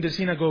all in the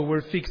synagogue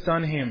were fixed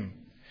on him.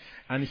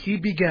 And he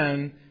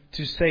began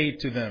to say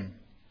to them,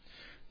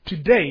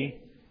 today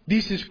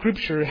this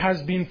scripture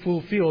has been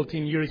fulfilled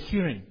in your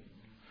hearing.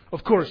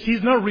 Of course,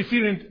 he's not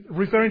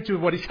referring to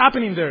what is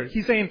happening there.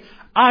 He's saying,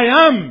 I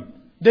am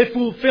the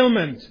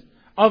fulfillment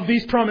of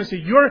these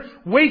promises. You're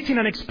waiting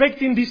and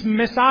expecting this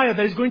Messiah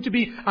that is going to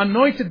be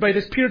anointed by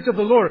the Spirit of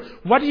the Lord.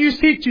 What you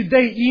see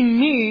today in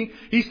me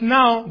is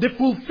now the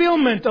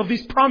fulfillment of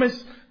this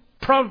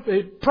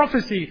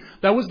prophecy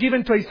that was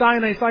given to Isaiah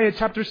in Isaiah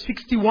chapter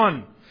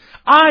 61.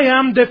 I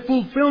am the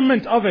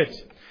fulfillment of it.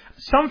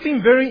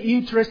 Something very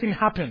interesting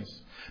happens.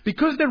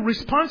 Because the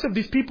response of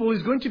these people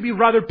is going to be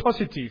rather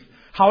positive.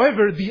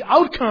 However, the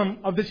outcome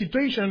of the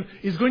situation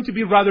is going to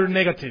be rather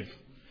negative.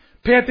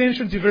 Pay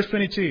attention to verse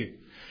 22.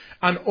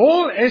 And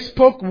all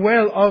spoke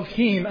well of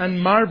him and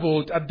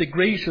marveled at the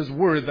gracious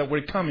words that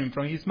were coming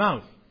from his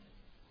mouth.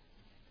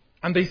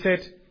 And they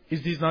said,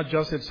 is this not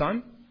Joseph's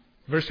son?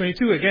 Verse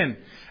 22 again.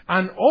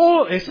 And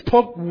all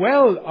spoke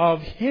well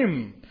of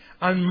him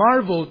and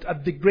marveled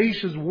at the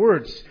gracious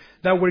words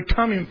that were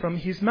coming from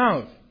his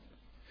mouth.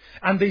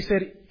 And they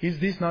said, is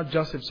this not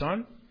Joseph's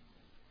son?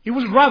 It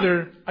was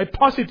rather a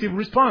positive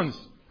response,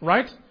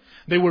 right?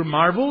 They were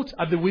marveled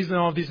at the wisdom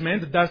of this man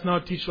that does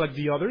not teach like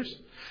the others.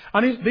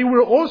 And they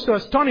were also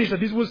astonished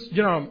that this was,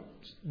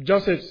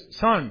 Joseph's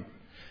son.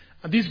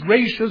 And these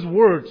gracious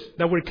words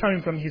that were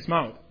coming from his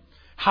mouth.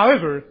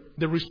 However,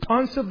 the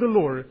response of the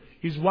Lord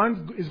is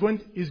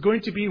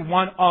going to be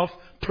one of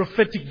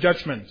prophetic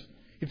judgment.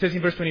 It says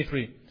in verse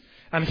 23,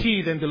 and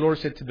then the Lord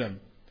said to them.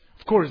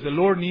 Of course, the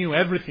Lord knew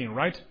everything,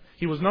 right?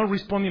 He was not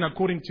responding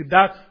according to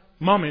that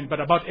moment, but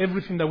about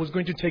everything that was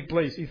going to take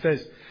place. He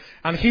says,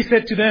 and he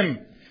said to them,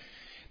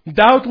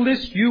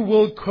 doubtless you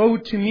will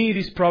quote to me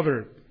this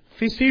proverb,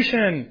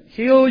 physician,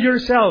 heal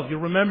yourself. You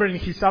remember in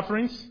his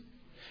sufferings?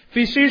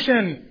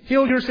 Physician,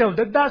 heal yourself.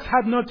 That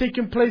had not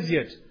taken place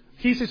yet.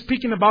 He's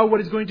speaking about what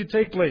is going to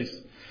take place.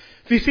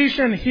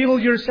 Physician, heal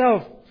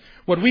yourself.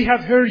 What we have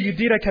heard you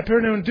did at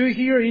Capernaum, do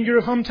here in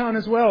your hometown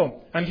as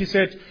well. And he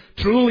said,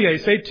 truly I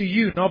say to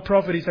you, no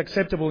prophet is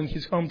acceptable in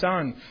his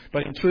hometown.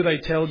 But in truth I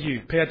tell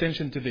you, pay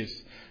attention to this.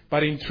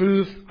 But in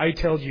truth I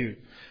tell you,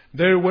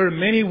 there were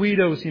many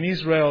widows in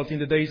Israel in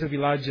the days of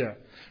Elijah,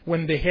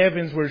 when the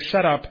heavens were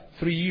shut up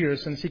 3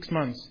 years and 6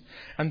 months.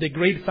 And the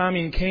great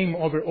famine came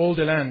over all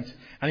the land.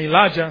 And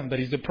Elijah, that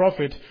is the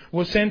prophet,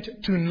 was sent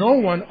to no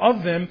one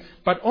of them,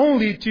 but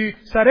only to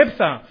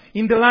Sarepta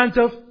in the land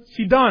of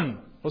Sidon.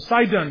 Or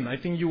Sidon, I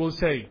think you will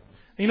say.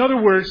 In other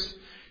words,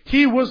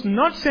 he was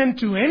not sent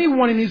to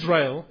anyone in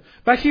Israel,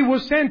 but he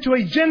was sent to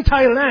a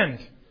Gentile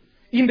land,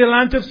 in the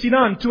land of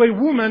Sidon, to a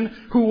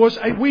woman who was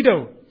a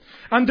widow.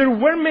 And there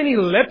were many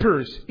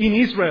lepers in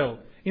Israel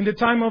in the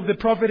time of the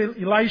prophet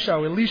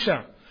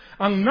Elisha.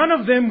 And none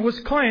of them was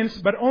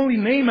cleansed, but only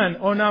Naaman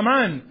or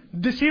Naaman,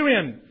 the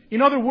Syrian.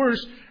 In other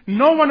words,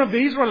 no one of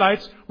the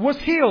Israelites was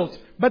healed,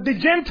 but the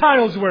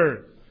Gentiles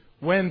were,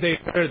 when they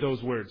heard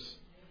those words.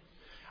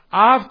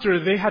 After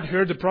they had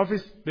heard the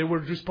prophets, they were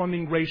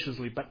responding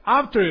graciously. But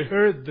after they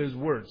heard those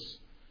words,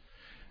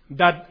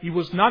 that it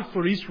was not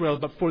for Israel,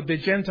 but for the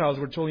Gentiles,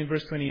 we're told in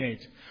verse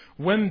 28.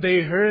 When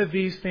they heard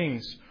these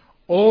things,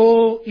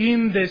 all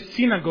in the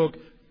synagogue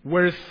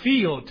were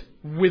filled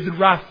with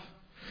wrath.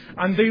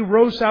 And they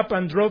rose up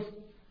and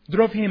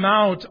drove him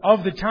out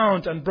of the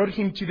town and brought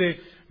him to the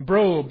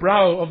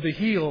brow of the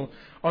hill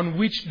on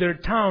which their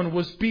town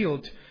was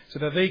built, so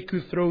that they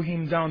could throw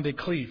him down the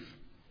cliff.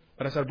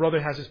 But as our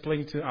brother has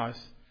explained to us,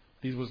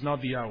 this was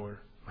not the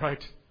hour,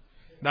 right?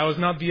 That was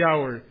not the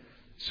hour.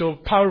 So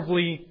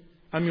powerfully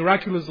and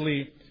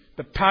miraculously,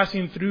 but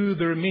passing through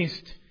their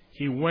midst,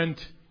 he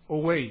went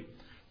away.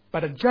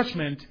 But a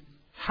judgment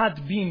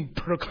had been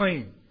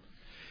proclaimed.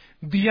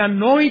 The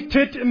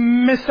anointed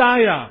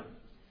Messiah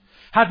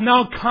had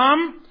now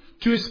come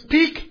to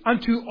speak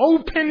and to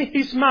open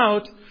his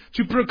mouth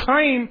to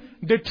proclaim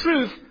the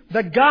truth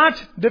that God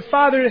the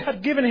Father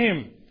had given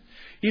him.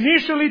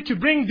 Initially to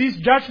bring this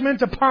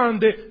judgment upon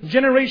the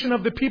generation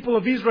of the people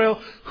of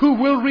Israel who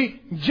will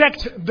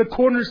reject the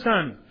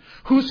cornerstone,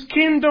 whose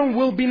kingdom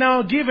will be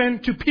now given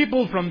to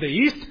people from the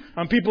east,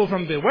 and people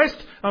from the west,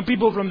 and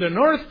people from the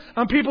north,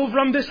 and people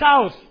from the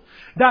south.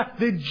 That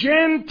the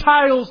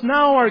Gentiles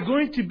now are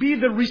going to be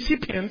the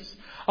recipients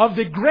of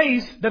the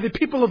grace that the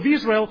people of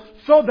Israel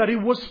thought that it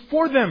was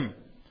for them.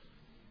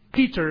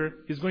 Peter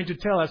is going to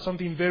tell us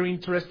something very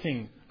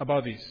interesting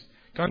about this.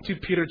 Come to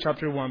Peter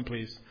chapter 1,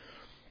 please.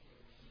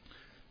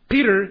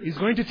 Peter is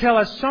going to tell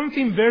us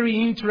something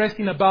very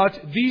interesting about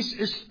this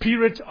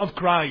Spirit of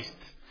Christ.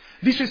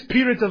 This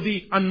Spirit of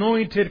the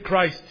anointed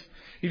Christ.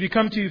 If you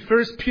come to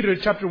 1 Peter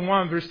chapter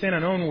 1, verse 10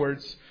 and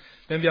onwards,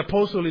 then the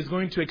apostle is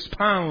going to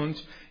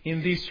expound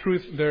in this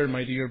truth there,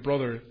 my dear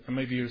brother and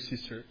my dear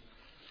sister.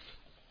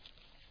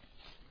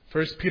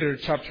 1 Peter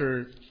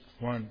chapter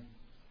 1.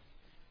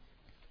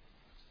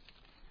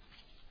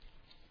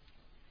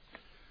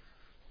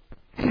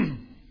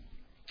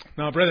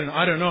 Now, brethren,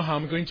 I don't know how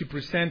I'm going to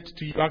present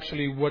to you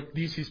actually what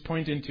this is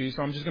pointing to,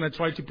 so I'm just going to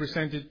try to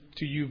present it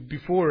to you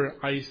before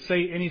I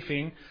say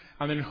anything,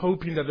 and then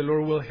hoping that the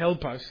Lord will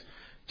help us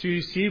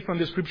to see from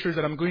the scriptures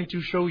that I'm going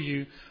to show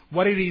you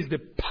what it is, the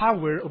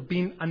power of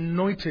being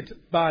anointed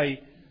by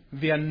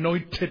the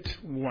anointed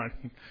one.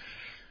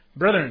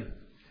 Brethren,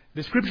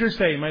 the scriptures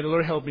say, may the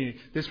Lord help me,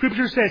 the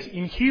scripture says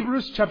in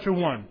Hebrews chapter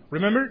 1,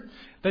 remember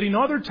that in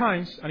other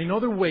times and in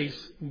other ways,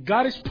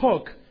 God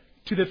spoke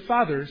to the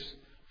fathers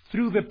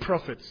through the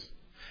prophets.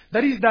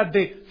 That is, that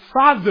the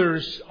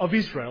fathers of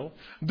Israel,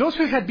 those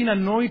who had been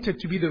anointed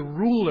to be the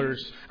rulers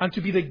and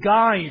to be the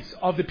guides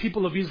of the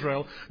people of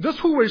Israel, those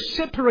who were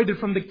separated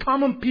from the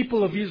common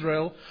people of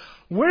Israel,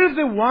 were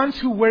the ones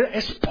who were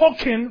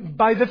spoken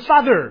by the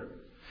Father.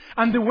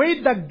 And the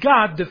way that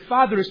God, the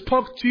Father,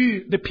 spoke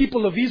to the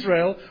people of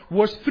Israel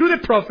was through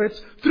the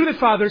prophets, through the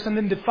fathers, and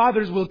then the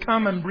fathers will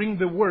come and bring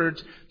the word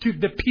to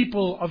the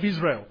people of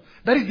Israel.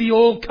 That is the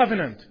Old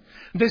Covenant.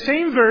 The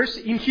same verse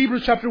in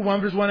Hebrews chapter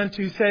 1, verse 1 and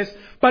 2 says,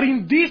 but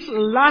in these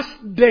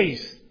last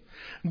days,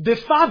 the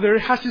Father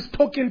has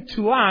spoken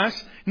to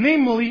us,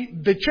 namely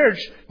the church,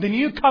 the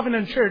New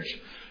Covenant church,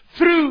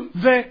 through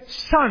the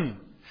Son.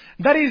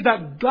 That is,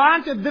 that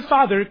God the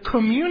Father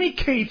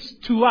communicates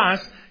to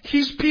us,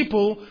 His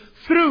people,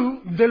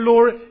 through the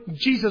Lord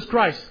Jesus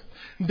Christ.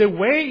 The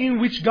way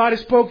in which God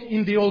spoke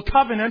in the Old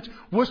Covenant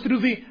was through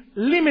the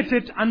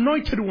limited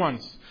anointed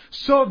ones.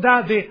 So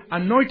that the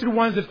anointed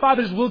ones, the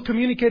fathers, will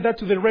communicate that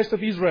to the rest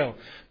of Israel.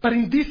 But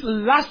in these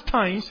last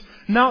times,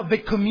 now the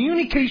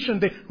communication,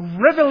 the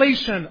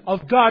revelation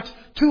of God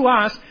to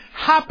us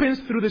happens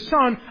through the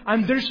Son,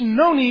 and there's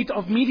no need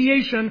of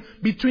mediation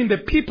between the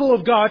people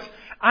of God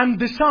and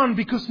the Son,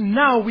 because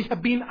now we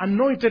have been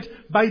anointed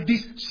by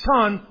this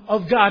Son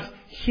of God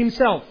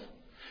Himself.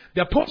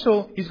 The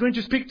apostle is going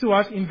to speak to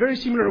us in very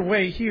similar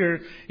way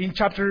here in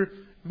chapter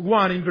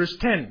 1 in verse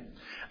 10.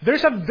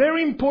 There's a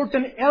very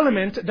important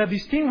element that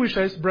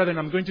distinguishes, brethren,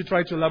 I'm going to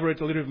try to elaborate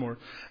a little bit more.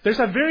 There's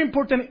a very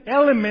important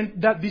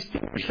element that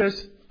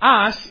distinguishes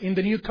us in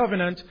the New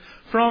Covenant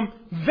from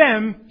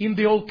them in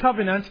the Old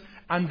Covenant,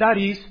 and that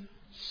is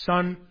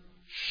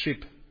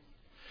sonship.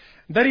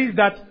 That is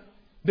that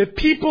the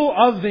people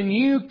of the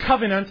New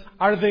Covenant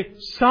are the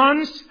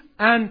sons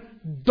and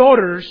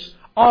daughters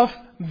of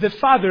the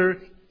Father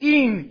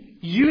in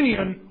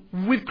union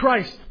with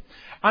Christ.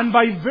 And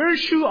by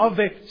virtue of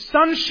the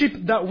sonship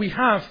that we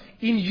have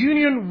in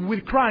union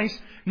with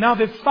Christ, now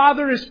the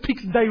Father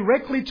speaks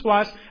directly to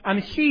us,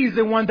 and He is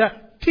the one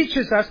that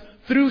teaches us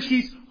through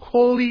His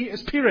Holy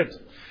Spirit.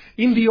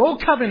 In the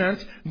Old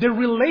Covenant, the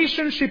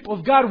relationship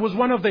of God was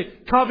one of the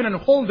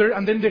covenant holder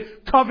and then the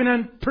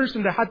covenant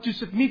person that had to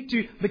submit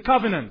to the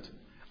covenant.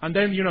 And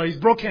then, it's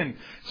broken.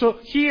 So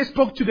He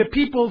spoke to the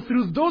people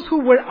through those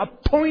who were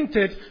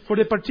appointed for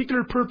the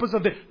particular purpose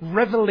of the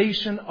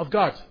revelation of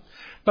God.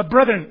 But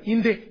brethren,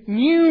 in the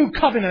New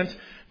Covenant,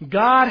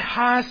 God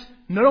has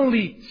not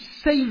only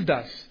saved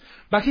us,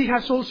 but He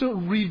has also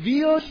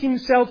revealed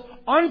Himself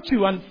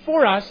unto and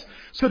for us,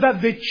 so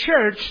that the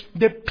church,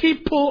 the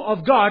people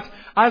of God,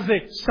 as the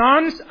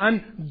sons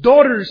and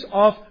daughters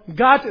of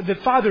God the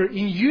Father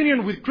in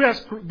union with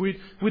Christ,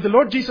 with the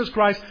Lord Jesus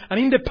Christ, and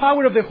in the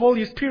power of the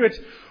Holy Spirit,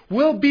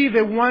 will be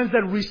the ones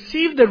that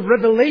receive the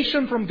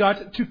revelation from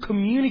God to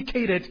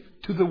communicate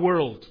it to the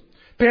world.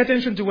 Pay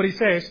attention to what it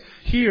says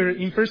here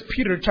in 1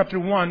 Peter chapter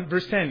 1,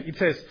 verse 10. It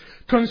says,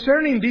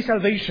 concerning this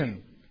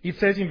salvation, it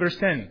says in verse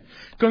 10,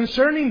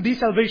 concerning this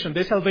salvation,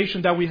 the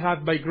salvation that we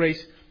have by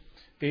grace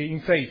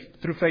in faith,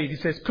 through faith,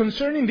 it says,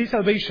 concerning this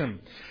salvation,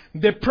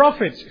 the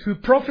prophets who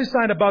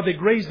prophesied about the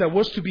grace that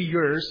was to be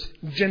yours,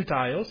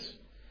 Gentiles,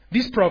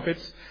 these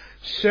prophets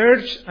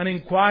search and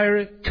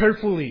inquire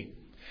carefully,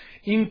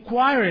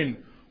 inquiring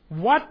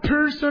what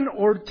person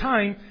or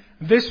time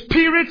the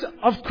Spirit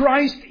of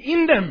Christ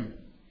in them.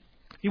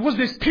 It was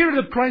the Spirit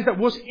of Christ that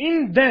was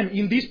in them,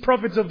 in these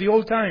prophets of the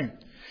old time.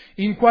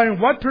 inquiring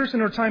what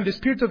person or time the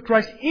Spirit of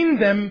Christ in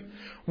them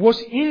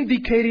was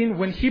indicating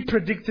when he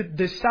predicted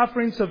the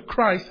sufferings of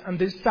Christ and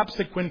the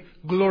subsequent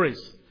glories.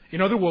 In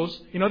other words,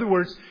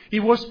 it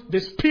was the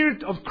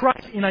Spirit of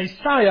Christ in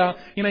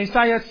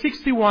Isaiah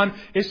 61,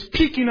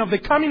 speaking of the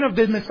coming of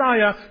the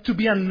Messiah to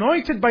be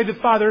anointed by the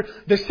Father,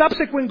 the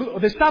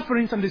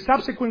sufferings and the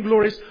subsequent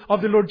glories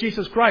of the Lord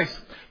Jesus Christ.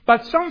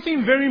 But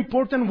something very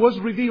important was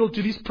revealed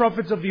to these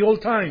prophets of the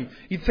old time.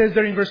 It says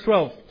there in verse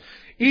 12,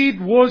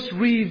 it was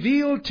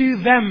revealed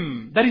to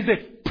them, that is the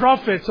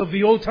prophets of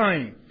the old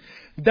time,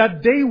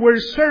 that they were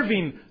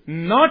serving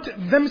not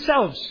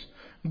themselves,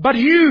 but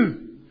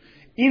you,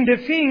 in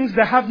the things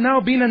that have now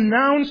been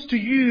announced to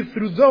you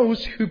through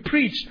those who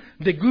preach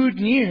the good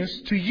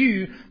news to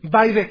you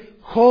by the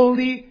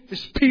Holy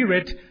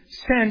Spirit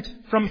sent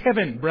from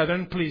heaven.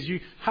 Brethren, please,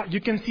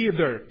 you can see it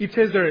there. It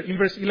says there in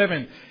verse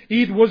 11,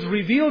 it was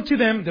revealed to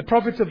them, the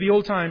prophets of the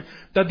old time,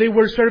 that they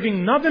were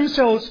serving not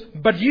themselves,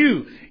 but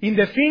you, in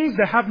the things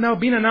that have now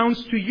been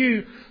announced to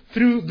you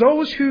through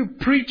those who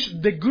preach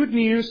the good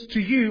news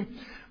to you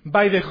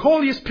by the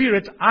Holy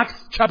Spirit,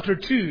 Acts chapter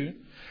 2,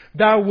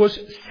 that was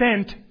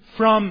sent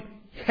from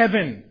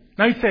heaven.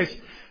 Now it says,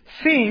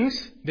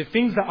 the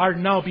things that are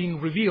now being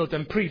revealed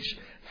and preached,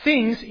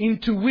 things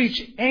into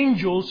which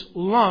angels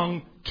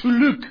long to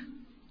look.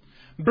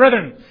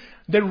 Brethren,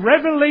 the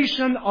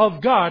revelation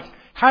of God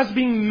has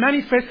been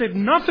manifested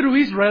not through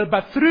Israel,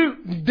 but through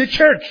the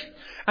church.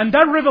 And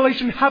that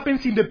revelation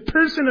happens in the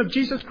person of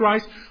Jesus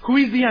Christ, who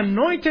is the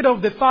anointed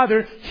of the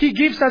Father. He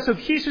gives us of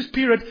His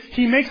Spirit.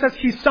 He makes us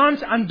His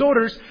sons and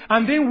daughters.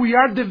 And then we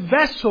are the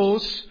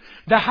vessels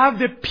that have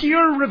the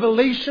pure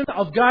revelation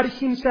of God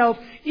Himself,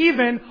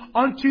 even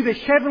unto the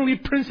heavenly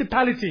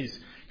principalities.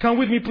 Come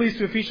with me please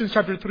to Ephesians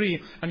chapter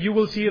 3, and you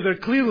will see there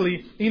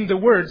clearly in the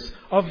words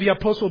of the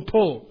Apostle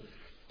Paul.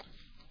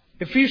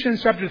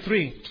 Ephesians chapter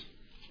 3.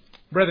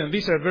 Brethren,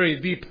 these are very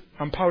deep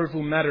and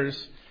powerful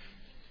matters.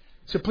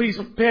 So please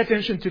pay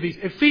attention to this.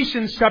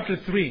 Ephesians chapter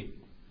 3.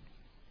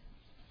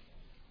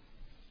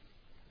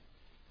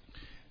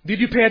 Did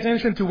you pay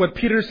attention to what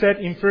Peter said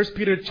in 1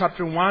 Peter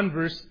chapter 1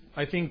 verse,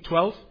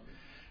 12?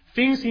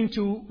 Things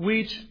into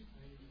which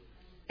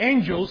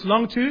angels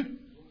long to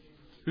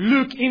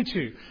look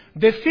into.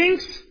 The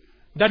things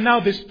that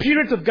now the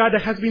Spirit of God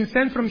that has been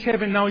sent from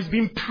heaven now is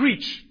being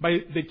preached by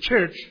the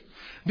church.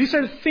 These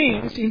are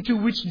things into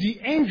which the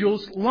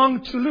angels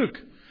long to look.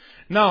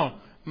 Now,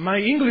 my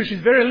English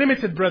is very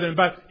limited, brethren,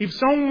 but if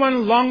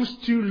someone longs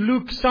to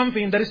look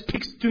something, that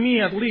speaks to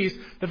me at least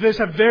that there's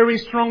a very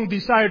strong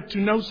desire to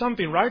know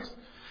something, right?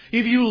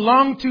 If you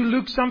long to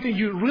look something,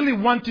 you really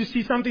want to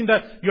see something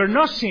that you're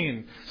not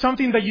seeing,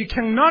 something that you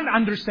cannot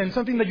understand,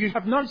 something that you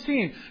have not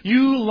seen.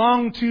 You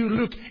long to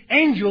look.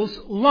 Angels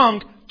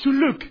long to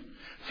look.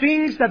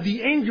 Things that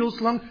the angels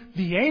long.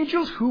 The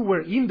angels who were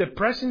in the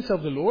presence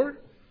of the Lord,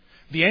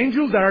 the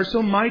angels that are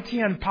so mighty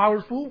and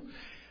powerful,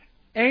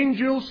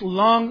 angels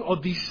long or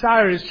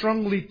desire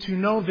strongly to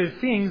know the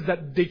things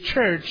that the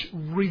church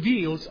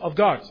reveals of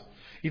God.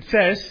 It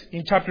says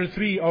in chapter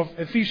 3 of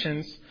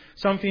Ephesians,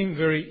 something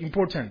very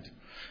important.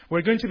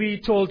 We're going to be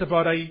told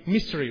about a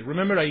mystery.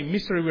 Remember, a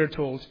mystery we're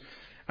told.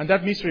 And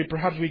that mystery,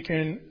 perhaps we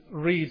can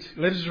read.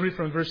 Let us read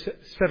from verse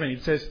 7.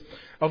 It says,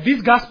 of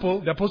this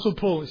gospel, the Apostle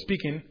Paul is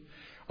speaking,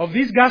 of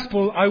this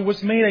gospel I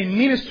was made a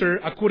minister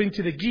according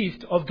to the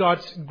gift of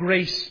God's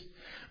grace,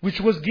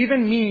 which was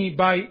given me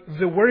by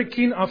the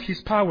working of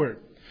His power.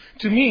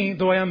 To me,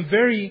 though I am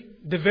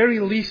the very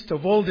least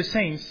of all the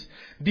saints,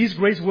 this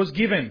grace was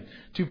given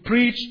to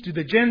preach to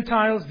the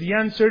Gentiles the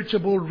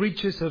unsearchable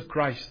riches of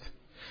Christ,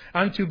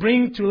 and to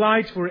bring to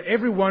light for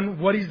everyone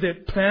what is the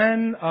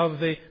plan of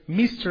the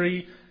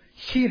mystery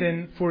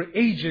hidden for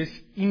ages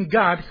in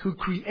God who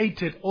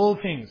created all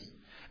things.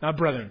 Now,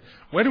 brethren,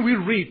 when we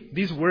read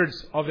these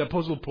words of the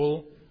Apostle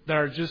Paul, that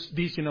are just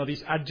these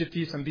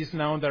adjectives and these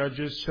nouns that are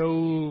just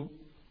so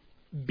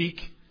big,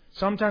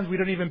 sometimes we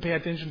don't even pay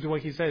attention to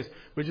what he says.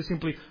 We're just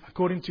simply,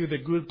 according to the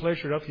good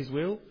pleasure of His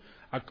will,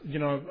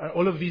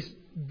 all of these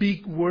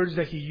big words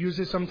that he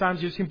uses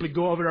sometimes just simply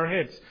go over our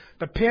heads.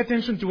 But pay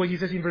attention to what he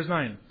says in verse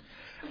 9.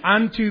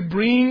 And to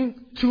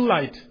bring to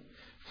light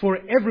for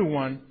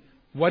everyone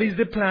what is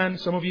the plan.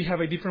 Some of you have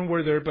a different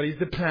word there, but it's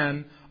the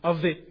plan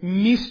of the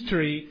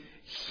mystery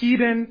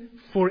hidden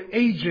for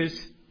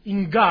ages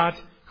in God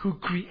who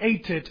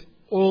created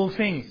all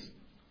things.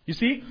 You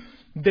see,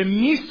 the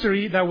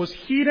mystery that was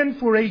hidden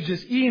for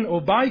ages in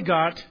or by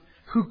God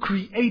who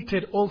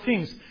created all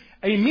things.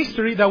 A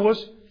mystery that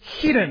was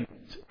hidden.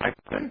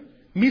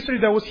 Mystery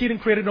that was hidden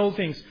created all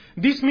things.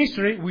 This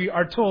mystery, we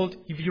are told,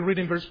 if you read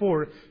in verse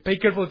 4, pay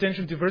careful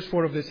attention to verse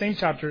 4 of the same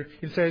chapter.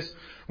 It says,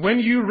 when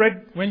you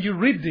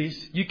read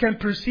this, you can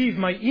perceive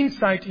my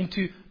insight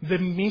into the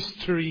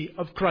mystery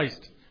of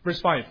Christ. Verse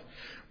 5.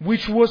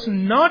 Which was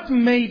not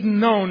made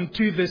known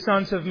to the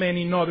sons of men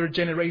in other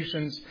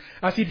generations,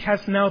 as it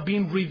has now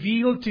been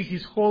revealed to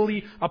His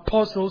holy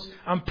apostles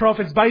and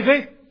prophets by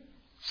the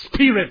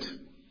Spirit.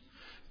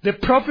 The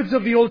prophets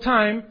of the old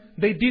time,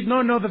 they did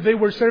not know that they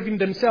were serving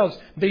themselves.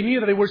 They knew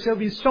that they were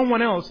serving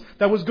someone else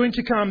that was going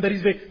to come, that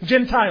is the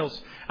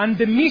Gentiles. And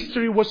the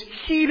mystery was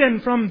hidden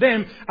from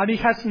them, and it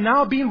has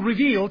now been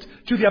revealed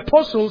to the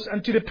apostles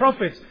and to the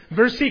prophets.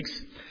 Verse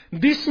 6.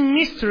 This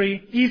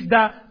mystery is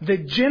that the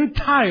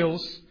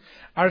Gentiles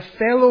are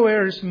fellow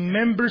heirs,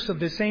 members of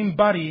the same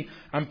body,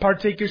 and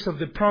partakers of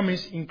the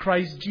promise in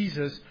Christ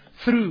Jesus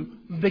through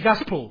the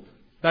gospel.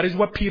 That is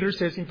what Peter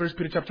says in 1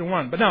 Peter chapter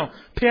 1. But now,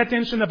 pay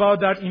attention about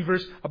that in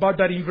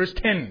verse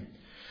 10.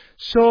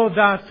 So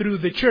that through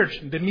the church,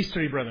 the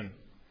mystery, brethren.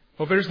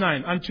 Or verse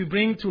 9. And to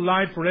bring to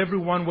light for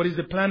everyone what is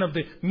the plan of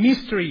the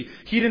mystery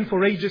hidden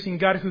for ages in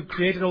God who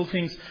created all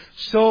things.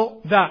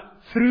 So that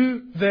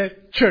through the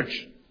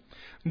church,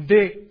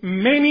 the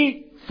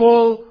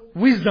manifold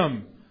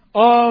wisdom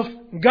of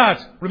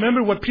God.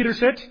 Remember what Peter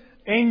said?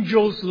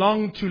 Angels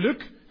long to look.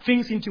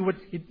 Things into what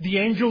the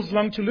angels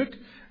long to look.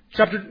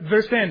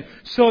 Verse 10.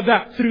 So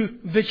that through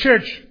the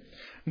church,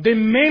 the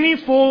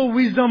manifold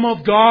wisdom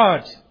of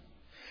God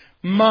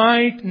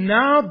might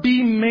now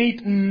be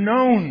made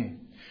known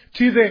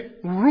to the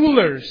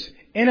rulers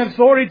and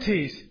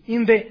authorities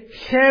in the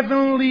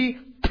heavenly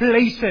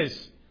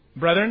places.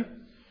 Brethren,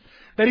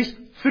 that is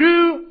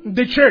through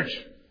the church,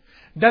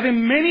 that the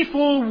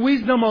manifold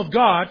wisdom of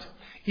God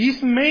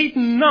is made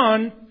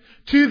known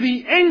to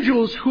the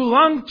angels who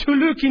long to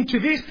look into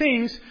these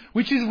things,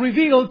 which is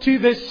revealed to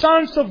the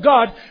sons of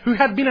God who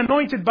had been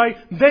anointed by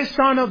the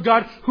Son of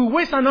God, who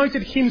was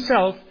anointed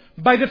himself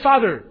by the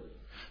Father.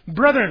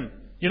 Brethren,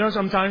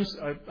 sometimes,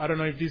 I don't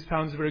know if this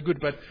sounds very good,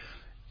 but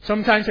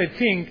sometimes I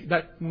think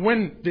that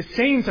when the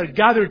saints are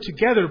gathered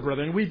together,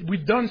 brethren, we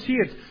don't see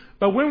it.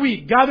 But when we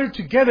gather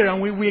together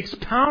and we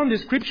expound the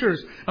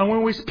Scriptures and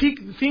when we speak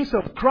things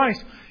of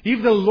Christ,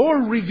 if the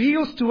Lord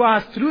reveals to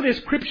us through the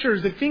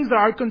Scriptures the things that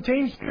are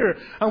contained here,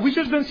 and we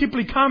just don't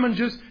simply come and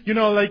just,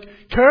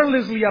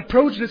 carelessly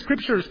approach the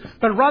Scriptures,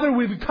 but rather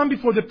we come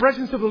before the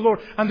presence of the Lord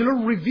and the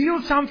Lord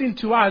reveals something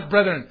to us,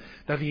 brethren,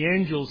 that the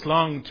angels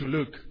long to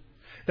look.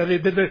 That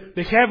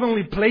the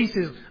heavenly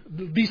places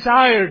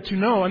desire to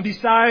know and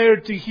desire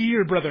to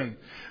hear, brethren.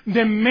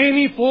 The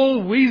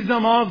manifold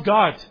wisdom of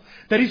God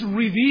that is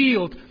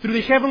revealed through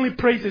the heavenly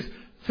places,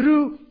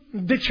 through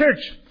the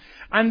church.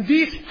 And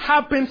this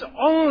happens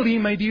only,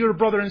 my dear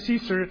brother and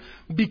sister,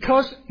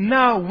 because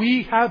now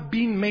we have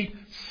been made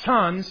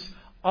sons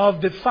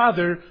of the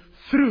Father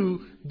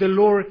through the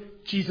Lord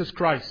Jesus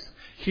Christ.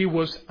 He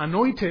was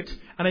anointed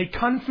and a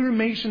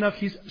confirmation of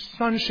His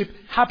sonship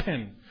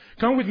happened.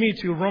 Come with me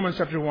to Romans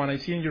chapter 1. I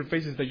see in your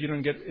faces that you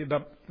don't get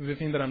the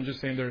thing that I'm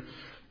just saying there.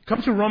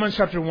 Come to Romans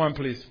chapter 1,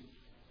 please.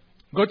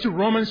 Go to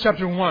Romans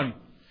chapter 1.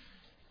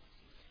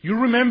 You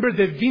remember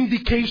the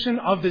vindication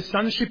of the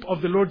sonship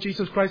of the Lord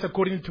Jesus Christ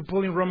according to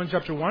Paul in Romans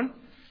chapter 1?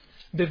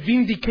 The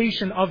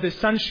vindication of the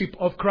sonship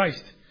of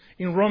Christ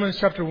in Romans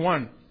chapter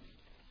 1.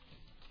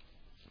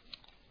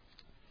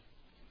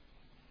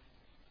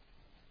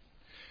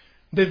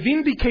 The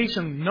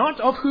vindication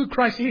not of who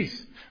Christ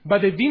is,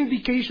 but the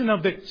vindication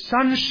of the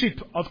sonship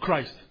of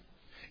Christ.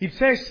 It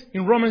says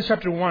in Romans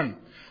chapter 1,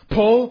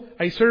 Paul,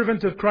 a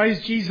servant of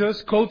Christ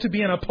Jesus, called to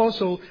be an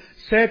apostle,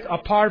 set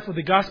apart for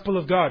the gospel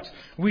of God,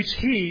 which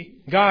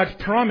God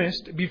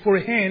promised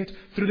beforehand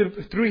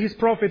through His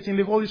prophets in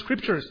the Holy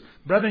Scriptures.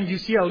 Brethren, you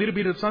see a little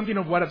bit of something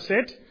of what I've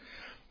said?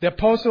 The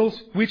apostles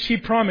which He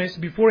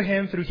promised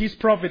beforehand through His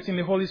prophets in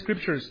the Holy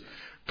Scriptures,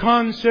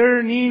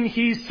 concerning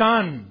His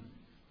Son,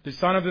 the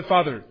Son of the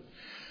Father,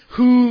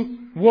 who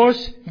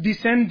was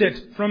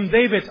descended from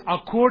David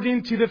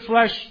according to the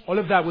flesh. All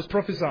of that was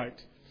prophesied.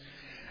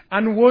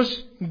 And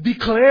was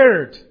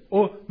declared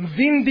or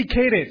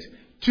vindicated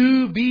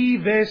to be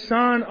the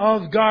Son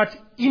of God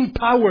in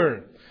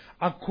power,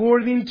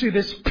 according to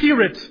the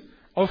Spirit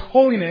of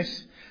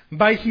holiness,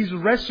 by His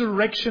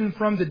resurrection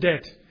from the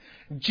dead,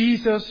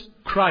 Jesus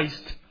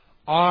Christ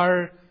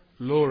our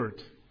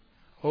Lord.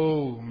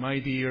 Oh, my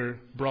dear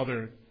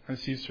brother and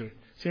sister,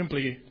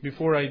 simply,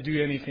 before I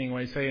do anything or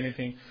I say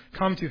anything,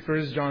 come to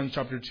 1 John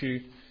chapter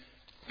 2.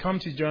 Come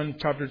to John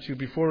chapter 2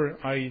 before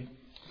I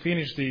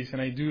finish this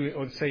and I do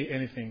or say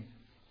anything.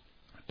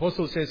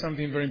 Apostle says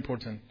something very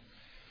important.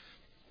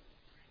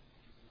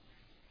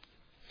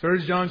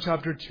 1 John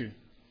chapter 2.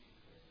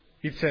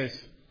 It says,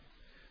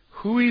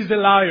 who is the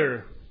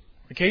liar?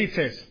 Okay, it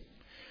says,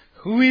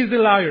 who is the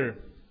liar?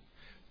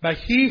 But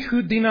he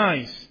who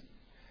denies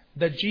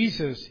that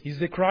Jesus is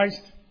the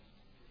Christ.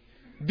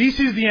 This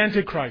is the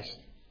Antichrist.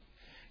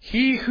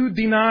 He who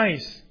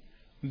denies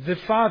the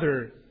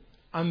Father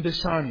and the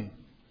Son.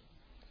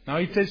 Now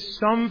it says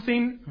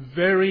something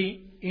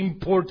very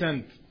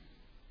important.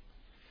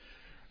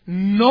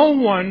 No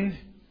one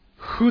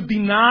who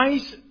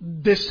denies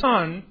the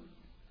Son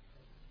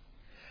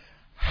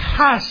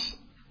has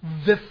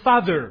the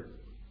Father.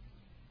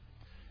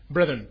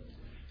 Brethren,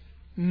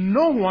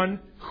 no one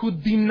who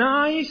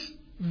denies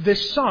the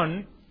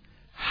Son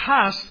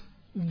has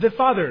the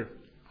Father.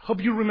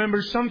 Hope you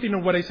remember something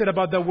of what I said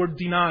about the word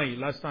deny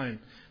last time.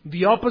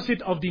 The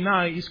opposite of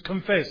deny is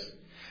confess.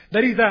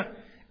 That is that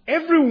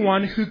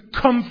everyone who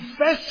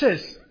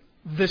confesses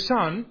the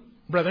Son,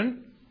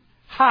 brethren,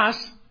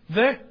 has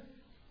the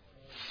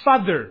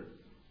Father.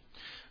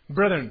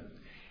 Brethren,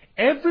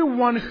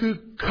 everyone who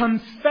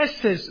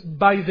confesses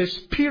by the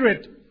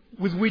Spirit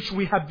with which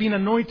we have been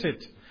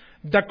anointed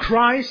that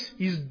Christ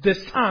is the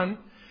Son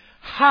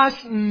has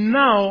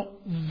now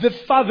the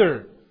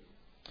Father.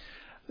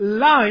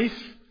 Life,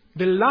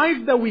 the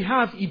life that we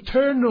have,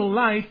 eternal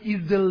life,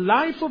 is the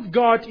life of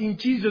God in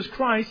Jesus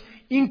Christ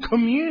in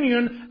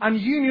communion and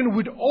union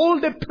with all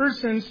the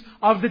persons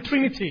of the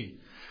Trinity.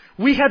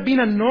 We have been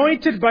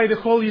anointed by the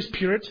Holy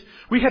Spirit.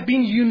 We have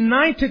been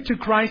united to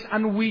Christ,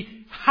 and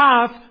we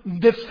have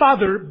the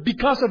Father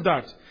because of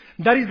that.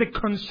 That is the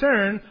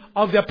concern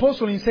of the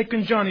apostle in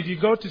 2 John. If you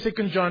go to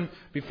 2 John,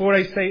 before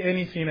I say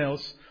anything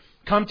else,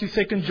 come to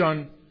 2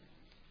 John.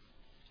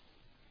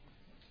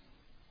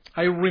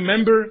 I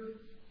remember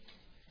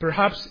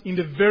perhaps in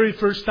the very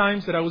first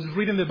times that I was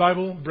reading the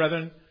Bible,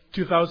 brethren,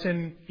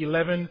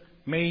 2011,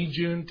 May,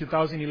 June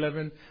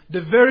 2011,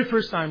 the very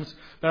first time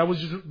that I was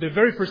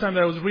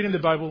reading the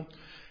Bible,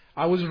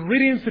 I was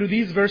reading through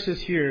these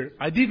verses here.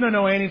 I did not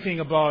know anything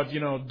about,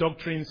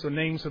 doctrines or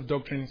names of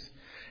doctrines.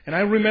 And I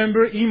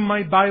remember in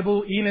my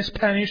Bible, in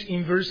Spanish,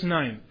 in verse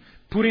 9,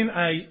 putting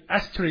an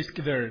asterisk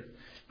there,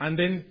 and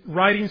then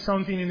writing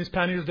something in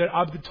Spanish there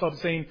up the top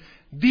saying,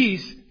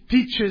 this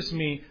teaches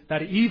me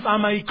that if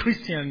I'm a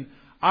Christian,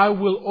 I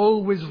will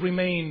always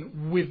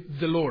remain with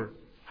the Lord.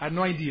 I had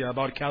no idea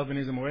about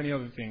Calvinism or any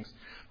other things.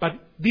 But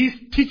this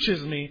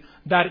teaches me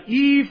that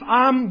if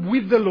I'm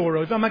with the Lord,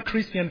 or if I'm a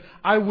Christian,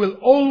 I will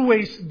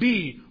always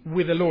be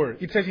with the Lord.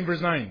 It says in verse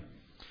 9,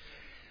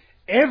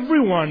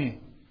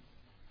 everyone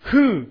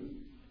who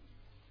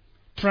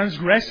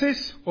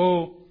transgresses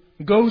or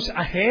goes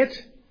ahead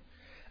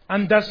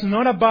and does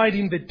not abide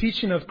in the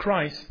teaching of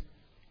Christ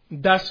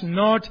does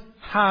not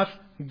have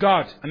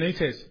God. And then it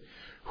says,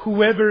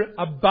 whoever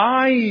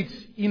abides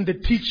in the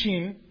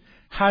teaching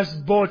has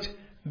both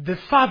the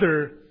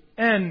Father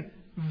and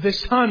the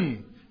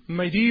Son.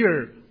 My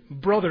dear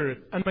brother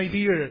and my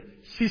dear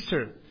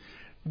sister,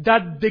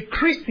 that the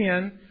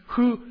Christian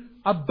who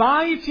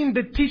abides in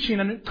the teaching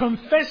and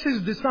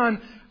confesses the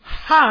Son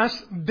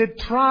has the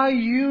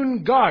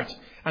triune God.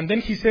 And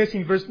then he says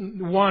in verse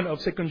 1 of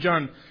 2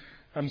 John,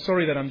 I'm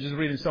sorry that I'm just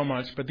reading so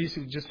much, but this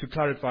is just to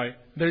clarify.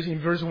 There's in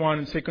verse 1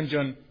 in 2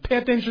 John, pay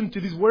attention to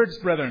these words,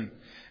 brethren.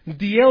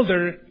 The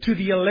elder to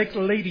the elect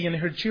lady and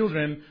her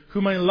children,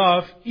 whom I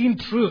love in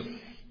truth.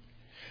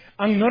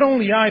 And not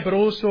only I, but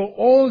also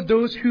all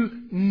those who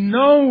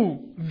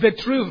know the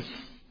truth.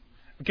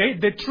 Okay,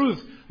 the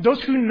truth.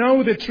 Those who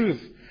know the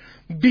truth.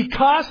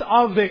 Because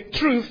of the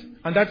truth,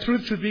 and that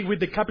truth should be with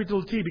the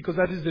capital T, because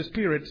that is the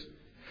Spirit,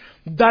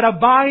 that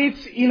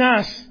abides in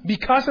us,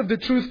 because of the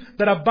truth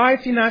that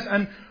abides in us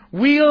and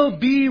will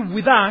be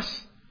with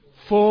us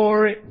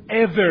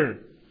forever.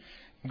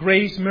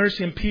 Grace,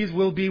 mercy, and peace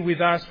will be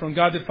with us from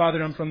God the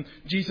Father and from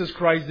Jesus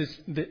Christ,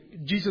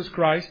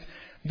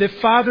 the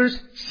Father's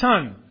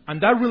Son.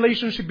 And that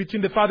relationship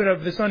between the Father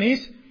and the Son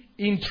is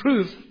in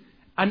truth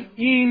and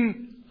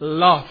in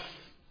love.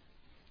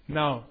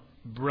 Now,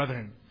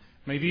 brethren,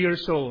 my dear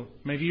soul,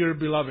 my dear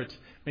beloved,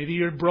 my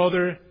dear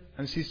brother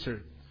and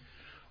sister,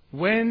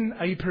 when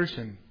a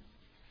person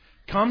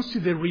comes to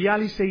the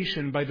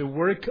realization by the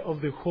work of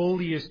the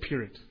Holy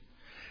Spirit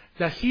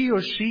that he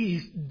or she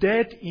is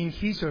dead in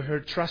his or her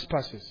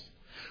trespasses,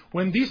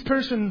 when this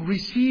person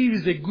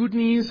receives the good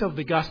news of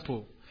the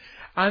gospel,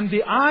 and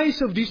the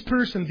eyes of this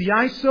person, the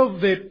eyes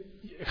of the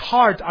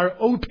heart are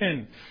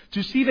open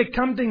to see the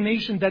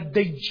condemnation that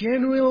they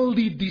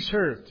genuinely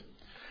deserved,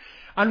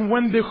 and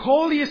when the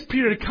Holy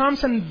Spirit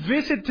comes and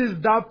visits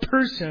that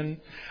person,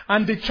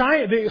 and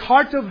the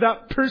heart of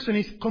that person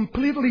is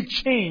completely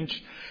changed,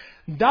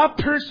 that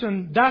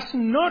person does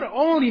not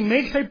only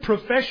make a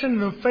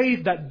profession of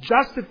faith that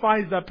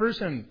justifies that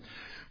person,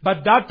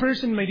 but that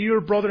person, my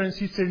dear brother and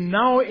sister,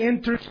 now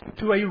enters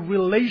into a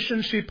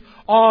relationship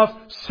of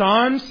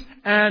sons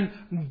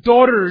and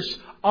daughters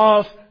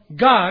of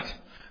God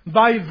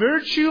by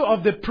virtue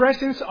of the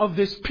presence of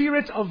the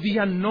Spirit of the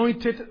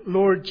anointed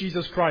Lord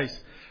Jesus Christ.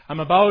 I'm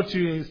about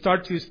to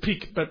start to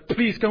speak, but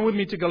please come with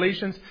me to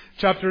Galatians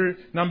chapter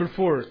number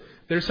 4.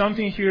 There's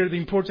something here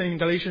important in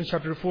Galatians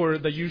chapter 4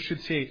 that you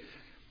should see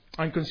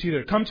and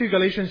consider. Come to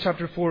Galatians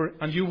chapter 4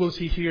 and you will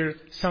see here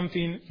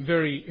something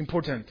very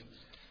important.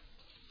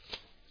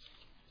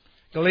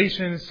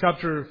 Galatians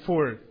chapter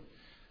 4,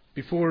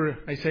 before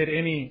I said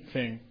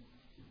anything.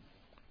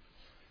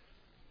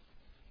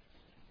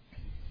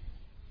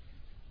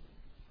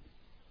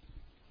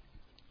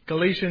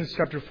 Galatians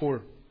chapter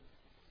 4.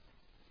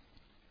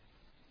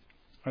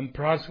 And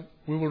perhaps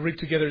we will read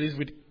together this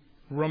with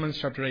Romans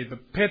chapter 8.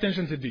 But pay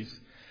attention to this.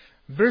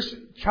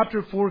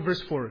 Chapter 4,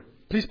 verse 4.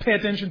 Please pay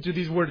attention to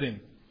this wording.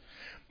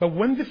 But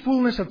when the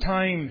fullness of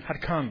time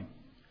had come,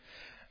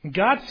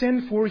 God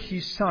sent forth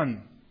His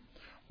Son,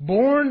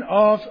 born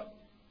of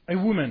a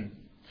woman,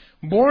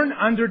 born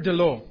under the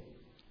law.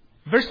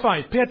 Verse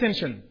 5, pay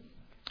attention.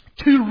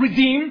 To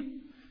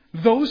redeem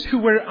those who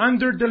were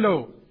under the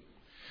law,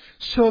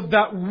 so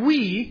that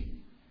we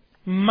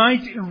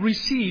might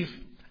receive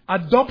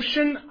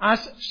adoption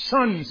as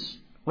sons.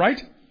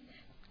 Right?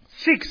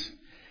 6.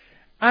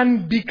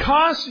 And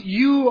because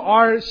you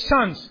are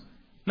sons.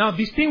 Now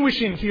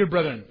distinguishing here,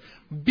 brethren.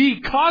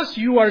 Because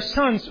you are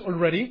sons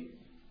already,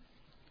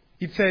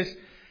 it says,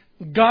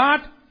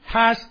 God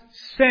has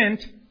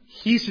sent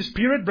His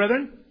Spirit,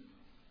 brethren.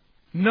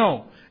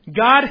 No.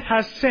 God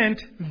has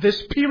sent the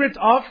Spirit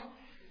of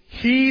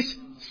His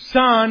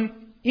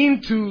Son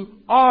into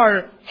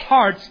our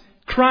hearts,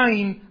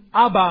 crying,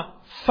 Abba,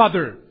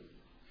 Father.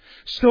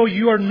 So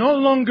you are no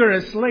longer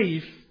a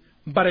slave,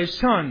 but a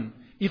son.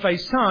 If a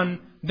son,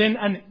 then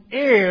an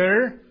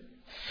heir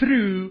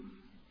through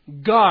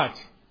God.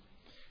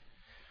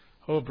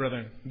 Oh,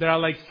 brethren, there are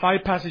like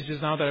 5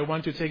 passages now that I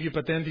want to take you,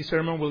 but then this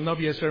sermon will not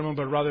be a sermon,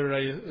 but rather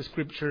a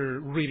scripture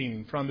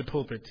reading from the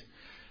pulpit.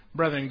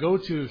 Brethren, go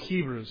to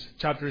Hebrews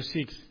chapter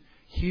 6.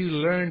 He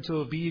learned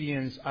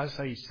obedience as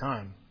a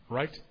son,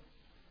 right?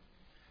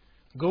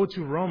 Go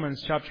to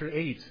Romans chapter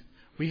 8.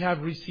 We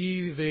have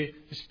received the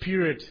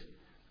Spirit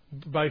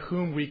by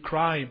whom we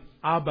cry,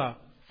 Abba,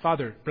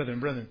 Father,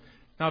 brethren.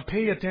 Now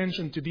pay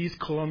attention to this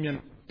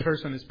Colombian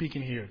person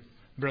speaking here,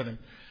 brethren.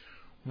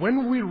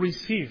 When we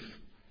receive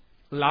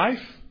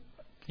life,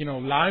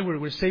 life where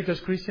we're saved as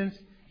Christians,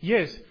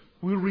 yes,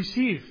 we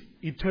receive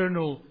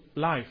eternal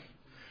life.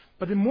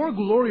 But the more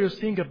glorious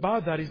thing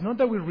about that is not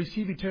that we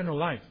receive eternal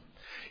life,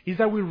 is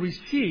that we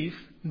receive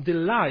the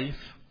life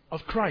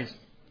of Christ.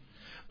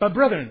 But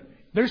brethren,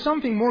 there's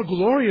something more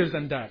glorious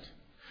than that.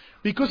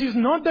 Because it's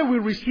not that we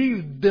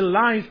receive the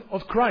life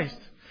of Christ.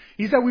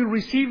 It's that we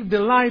receive the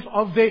life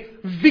of the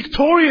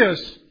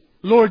victorious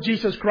Lord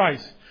Jesus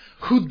Christ,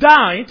 who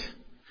died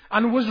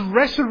and was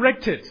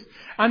resurrected.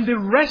 And the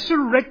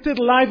resurrected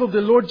life of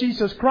the Lord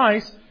Jesus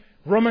Christ,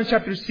 Romans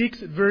chapter 6,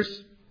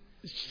 verse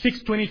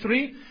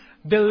 6:23,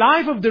 the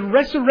life of the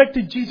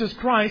resurrected Jesus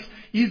Christ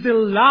is the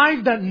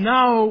life that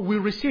now we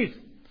receive.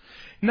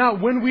 Now,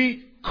 when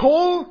we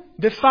call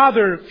the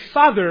Father,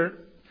 Father,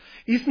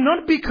 it's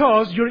not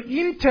because your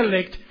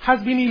intellect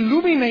has been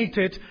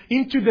illuminated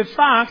into the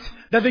fact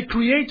that the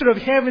Creator of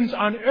heavens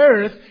and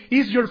earth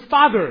is your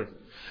Father,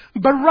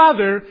 but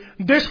rather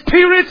the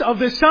Spirit of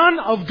the Son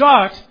of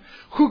God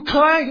who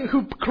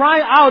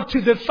cry out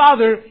to the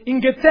Father in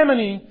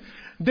Gethsemane,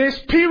 the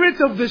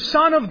Spirit of the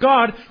Son of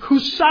God who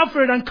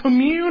suffered and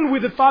communed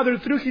with the Father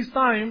through His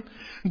time,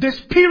 the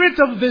Spirit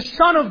of the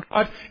Son of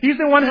God is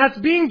the one that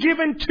has been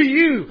given to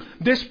you,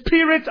 the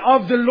Spirit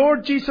of the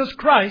Lord Jesus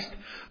Christ,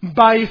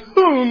 by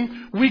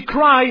whom we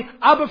cry,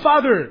 Abba,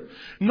 Father.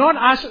 Not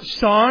as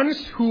sons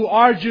who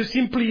are just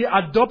simply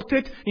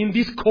adopted in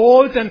this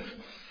cold and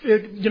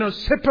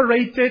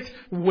separated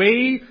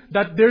way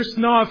that there's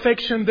no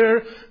affection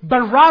there,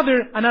 but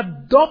rather an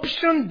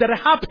adoption that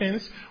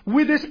happens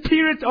with the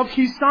Spirit of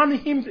His Son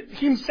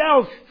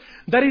Himself.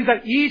 That is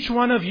that each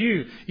one of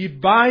you,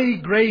 if by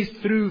grace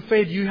through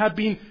faith you have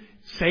been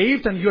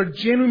saved and you're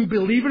genuine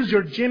believers,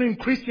 you're genuine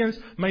Christians,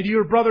 my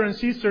dear brother and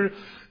sister,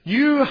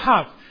 you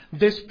have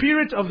the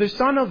Spirit of the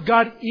Son of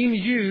God in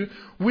you,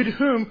 with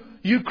whom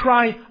you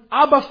cry,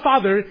 Abba,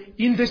 Father,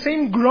 in the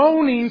same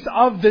groanings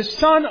of the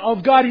Son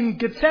of God in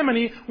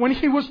Gethsemane when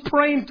He was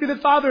praying to the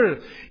Father.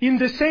 In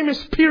the same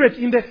Spirit,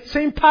 in the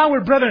same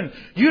power, brethren.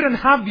 You don't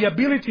have the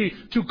ability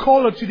to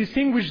call or to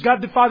distinguish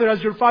God the Father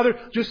as your Father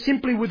just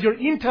simply with your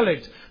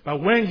intellect.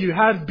 But when you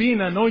have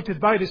been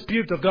anointed by the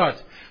Spirit of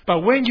God,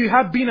 but when you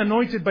have been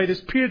anointed by the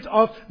Spirit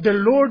of the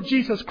Lord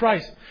Jesus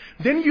Christ,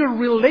 then your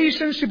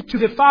relationship to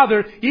the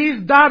Father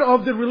is that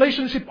of the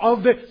relationship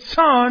of the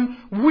Son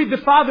with the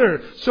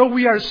Father. So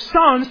we are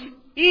sons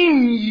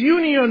in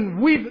union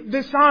with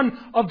the Son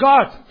of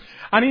God.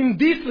 And in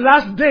these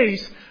last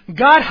days,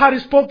 God had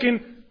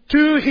spoken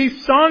to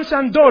His sons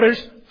and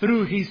daughters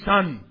through His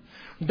Son.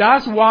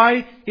 That's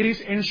why it is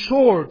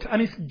ensured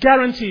and it's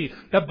guaranteed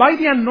that by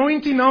the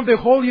anointing of the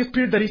Holy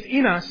Spirit that is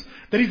in us,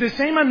 that is the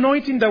same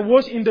anointing that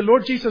was in the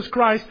Lord Jesus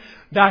Christ,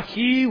 that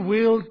He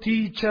will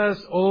teach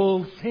us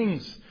all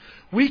things.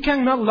 We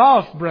cannot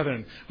love,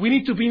 brethren. We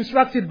need to be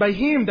instructed by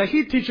Him that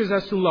He teaches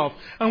us to love.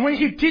 And when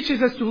He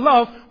teaches us to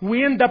love,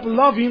 we end up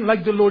loving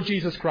like the Lord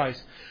Jesus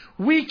Christ.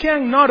 We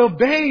cannot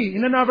obey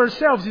in and of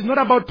ourselves. It's not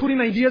about putting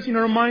ideas in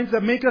our minds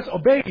that make us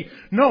obey.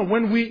 No,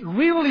 when we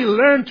really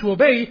learn to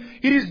obey,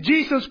 it is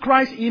Jesus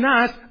Christ in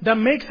us that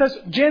makes us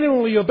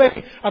genuinely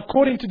obey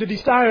according to the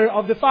desire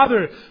of the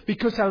Father.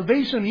 Because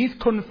salvation is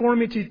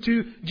conformity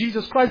to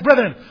Jesus Christ.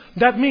 Brethren,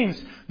 that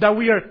means that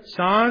we are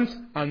sons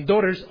and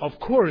daughters, of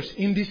course,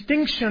 in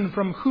distinction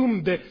from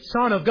whom the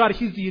Son of God,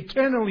 He's the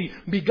eternally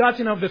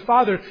begotten of the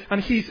Father,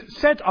 and He's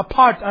set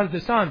apart as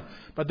the Son.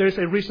 But there's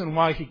a reason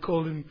why He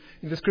called Him,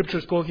 the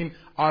Scriptures call Him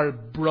our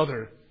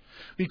brother.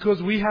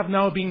 Because we have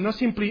now been not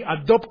simply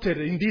adopted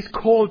in this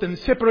cold and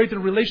separated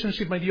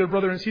relationship, my dear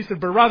brother and sister,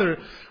 but rather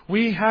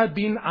we have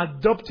been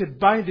adopted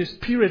by the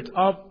Spirit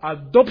of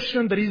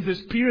adoption, that is the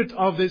Spirit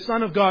of the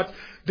Son of God,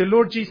 the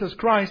Lord Jesus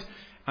Christ.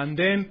 And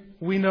then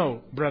we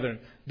know, brethren,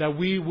 that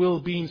we will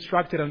be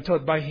instructed and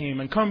taught by Him.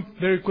 And come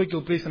very quickly,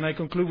 please, and I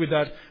conclude with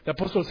that. The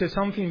Apostle says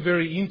something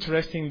very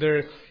interesting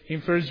there in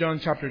 1 John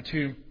chapter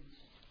 2.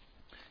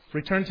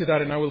 Return to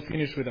that and I will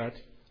finish with that.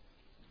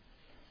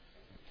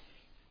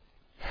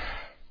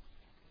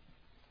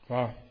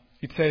 Wow.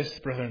 It says,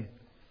 brethren,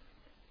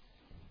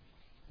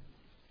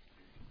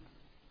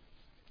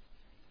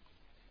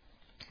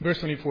 verse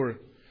 24,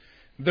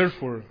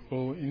 therefore,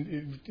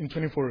 in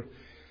 24,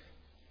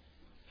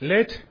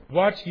 let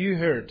what you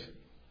heard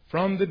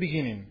from the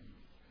beginning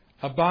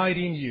abide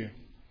in you.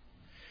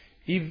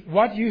 If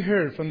what you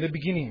heard from the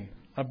beginning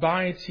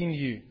abides in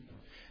you,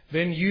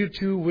 then you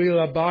too will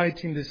abide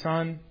in the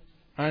Son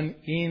and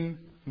in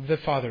the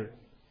Father.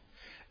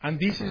 And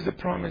this is the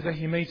promise that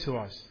He made to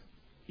us,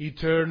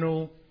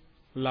 eternal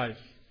life.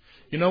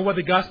 You know what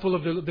the gospel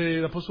of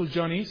the Apostle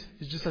John is?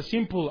 It's just as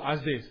simple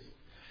as this.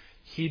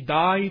 He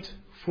died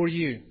for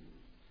you.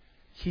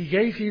 He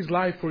gave His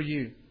life for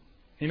you.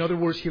 In other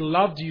words, He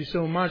loved you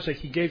so much that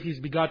He gave His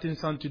begotten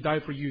Son to die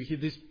for you.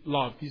 This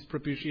love, His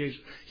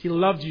propitiation. He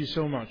loved you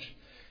so much.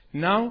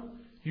 Now,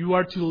 you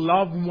are to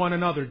love one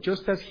another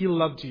just as He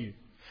loved you.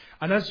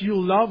 And as you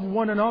love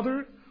one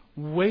another,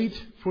 wait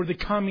for the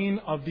coming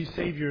of the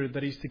Savior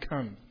that is to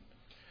come.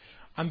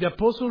 And the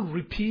Apostle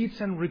repeats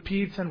and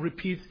repeats and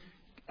repeats,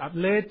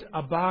 let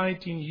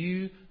abide in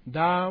you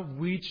that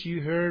which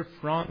you heard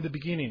from the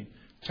beginning.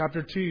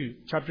 Chapter 2,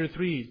 chapter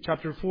 3,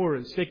 chapter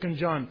 4, 2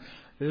 John.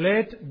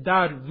 Let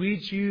that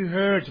which you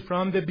heard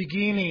from the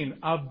beginning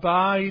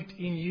abide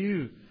in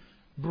you.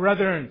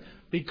 Brethren,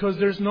 because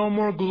there's no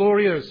more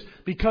glorious,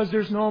 because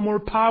there's no more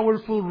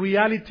powerful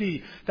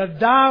reality that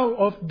thou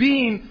of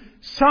being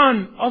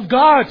Son of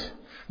God.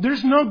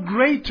 There's no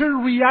greater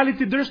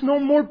reality, there's no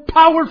more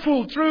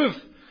powerful truth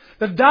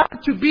that thou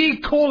to be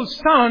called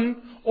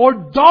son or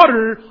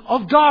daughter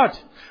of God.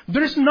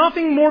 There's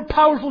nothing more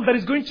powerful that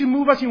is going to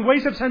move us in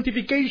ways of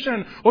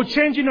sanctification or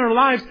changing our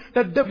lives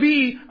than to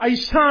be a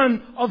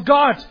son of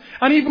God.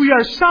 And if we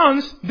are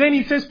sons, then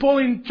it says Paul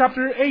in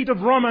chapter 8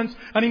 of Romans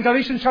and in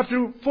Galatians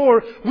chapter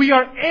 4, we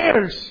are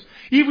heirs.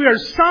 If we are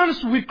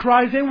sons with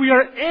Christ, then we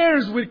are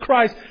heirs with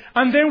Christ.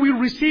 And then we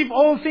receive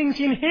all things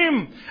in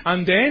Him.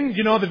 And then,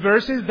 the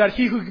verses that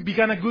He who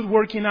began a good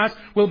work in us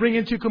will bring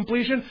into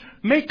completion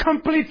make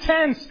complete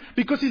sense.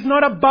 Because it's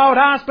not about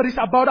us, but it's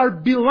about our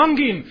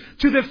belonging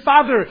to the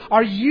Father.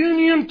 Our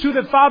union to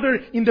the Father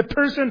in the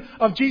person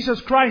of Jesus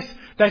Christ.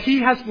 That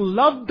He has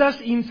loved us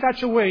in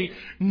such a way,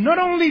 not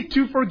only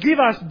to forgive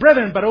us,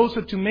 brethren, but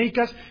also to make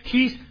us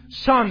His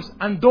sons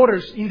and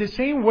daughters in the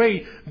same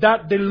way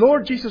that the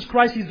Lord Jesus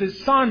Christ is the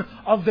Son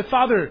of the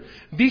Father.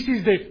 This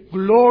is the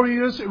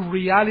glorious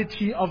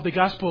reality of the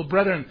gospel,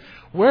 brethren.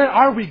 Where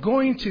are we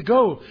going to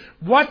go?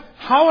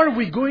 How are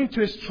we going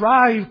to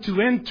strive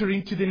to enter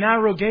into the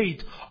narrow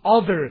gate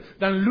other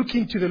than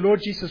looking to the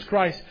Lord Jesus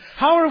Christ?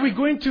 How are we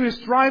going to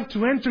strive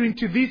to enter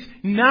into this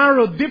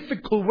narrow,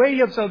 difficult way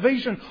of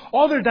salvation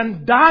other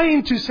than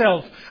dying to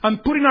self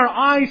and putting our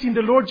eyes in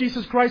the Lord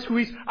Jesus Christ, who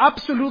is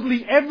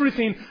absolutely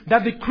everything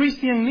that the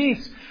Christian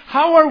needs?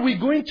 How are we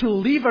going to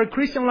live our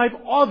Christian life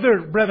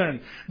other,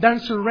 brethren, than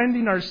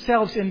surrendering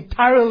ourselves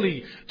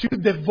entirely to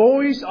the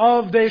voice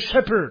of the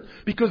shepherd?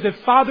 Because the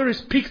Father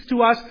speaks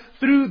to us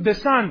through the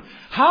Son.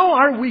 How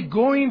are we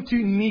going to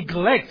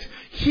neglect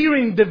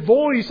hearing the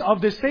voice of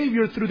the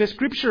Savior through the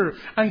Scripture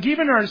and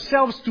giving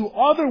ourselves to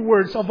other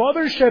words of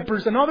other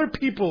shepherds and other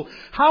people?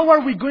 How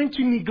are we going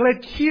to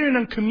neglect hearing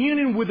and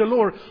communing with the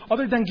Lord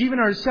other than giving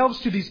ourselves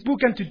to this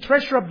book and to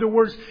treasure up the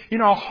words in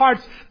our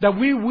hearts, that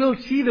we will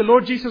see the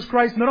Lord Jesus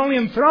Christ not only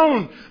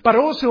enthroned, but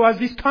also as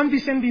this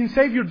condescending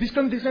Savior, this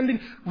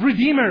condescending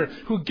Redeemer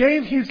who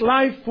gave His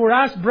life for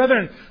us,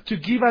 brethren, to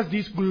give us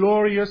this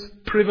glorious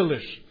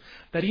privilege.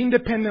 That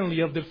independently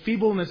of the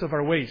feebleness of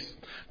our ways,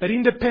 that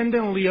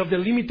independently of the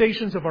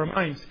limitations of our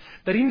minds,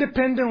 that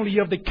independently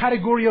of the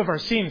category of our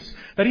sins,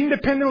 that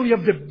independently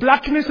of the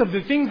blackness of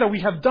the things that we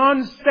have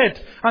done,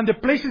 said, and the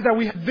places that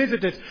we have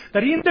visited,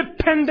 that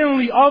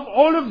independently of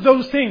all of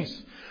those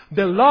things,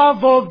 the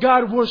love of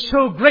God was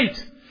so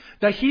great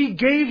that He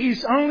gave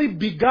His only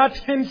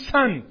begotten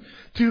Son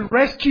to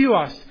rescue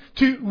us,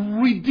 to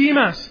redeem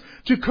us,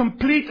 to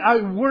complete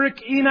our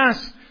work in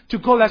us, to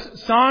call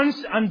us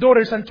sons and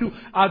daughters, and to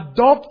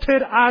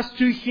adopted us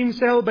to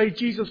Himself by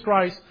Jesus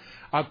Christ,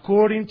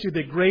 according to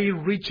the great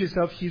riches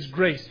of His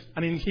grace.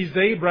 And in His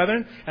day,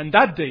 brethren, and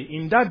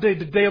in that day,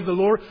 the day of the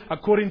Lord,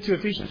 according to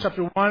Ephesians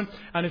chapter 1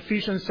 and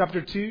Ephesians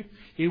chapter 2,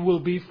 it will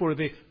be for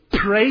the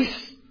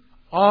praise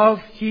of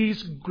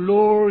His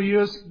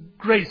glorious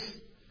grace.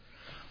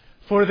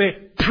 For the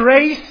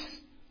praise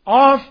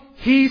of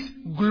His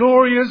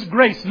glorious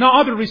grace. No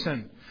other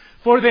reason.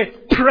 For the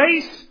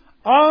praise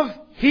of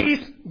His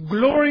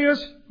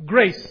glorious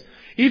grace.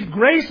 If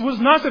grace was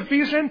not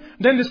sufficient,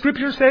 then the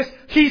Scripture says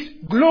His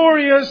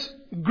glorious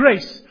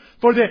grace.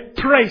 For the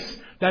praise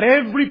that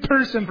every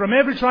person from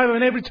every tribe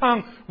and every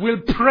tongue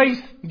will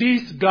praise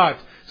this God.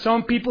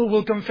 Some people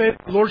will confess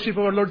the Lordship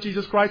of our Lord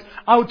Jesus Christ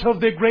out of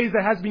the grace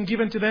that has been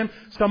given to them.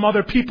 Some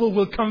other people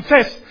will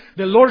confess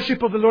the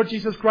Lordship of the Lord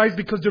Jesus Christ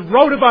because the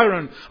rod of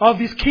iron of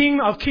this King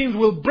of Kings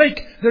will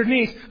break their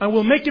knees and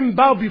will make him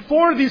bow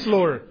before this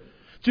Lord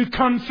to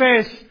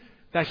confess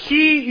that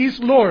He is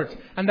Lord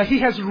and that He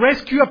has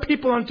rescued a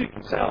people unto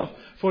Himself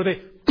for the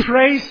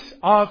praise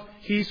of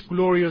His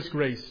glorious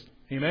grace.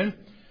 Amen?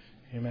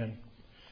 Amen.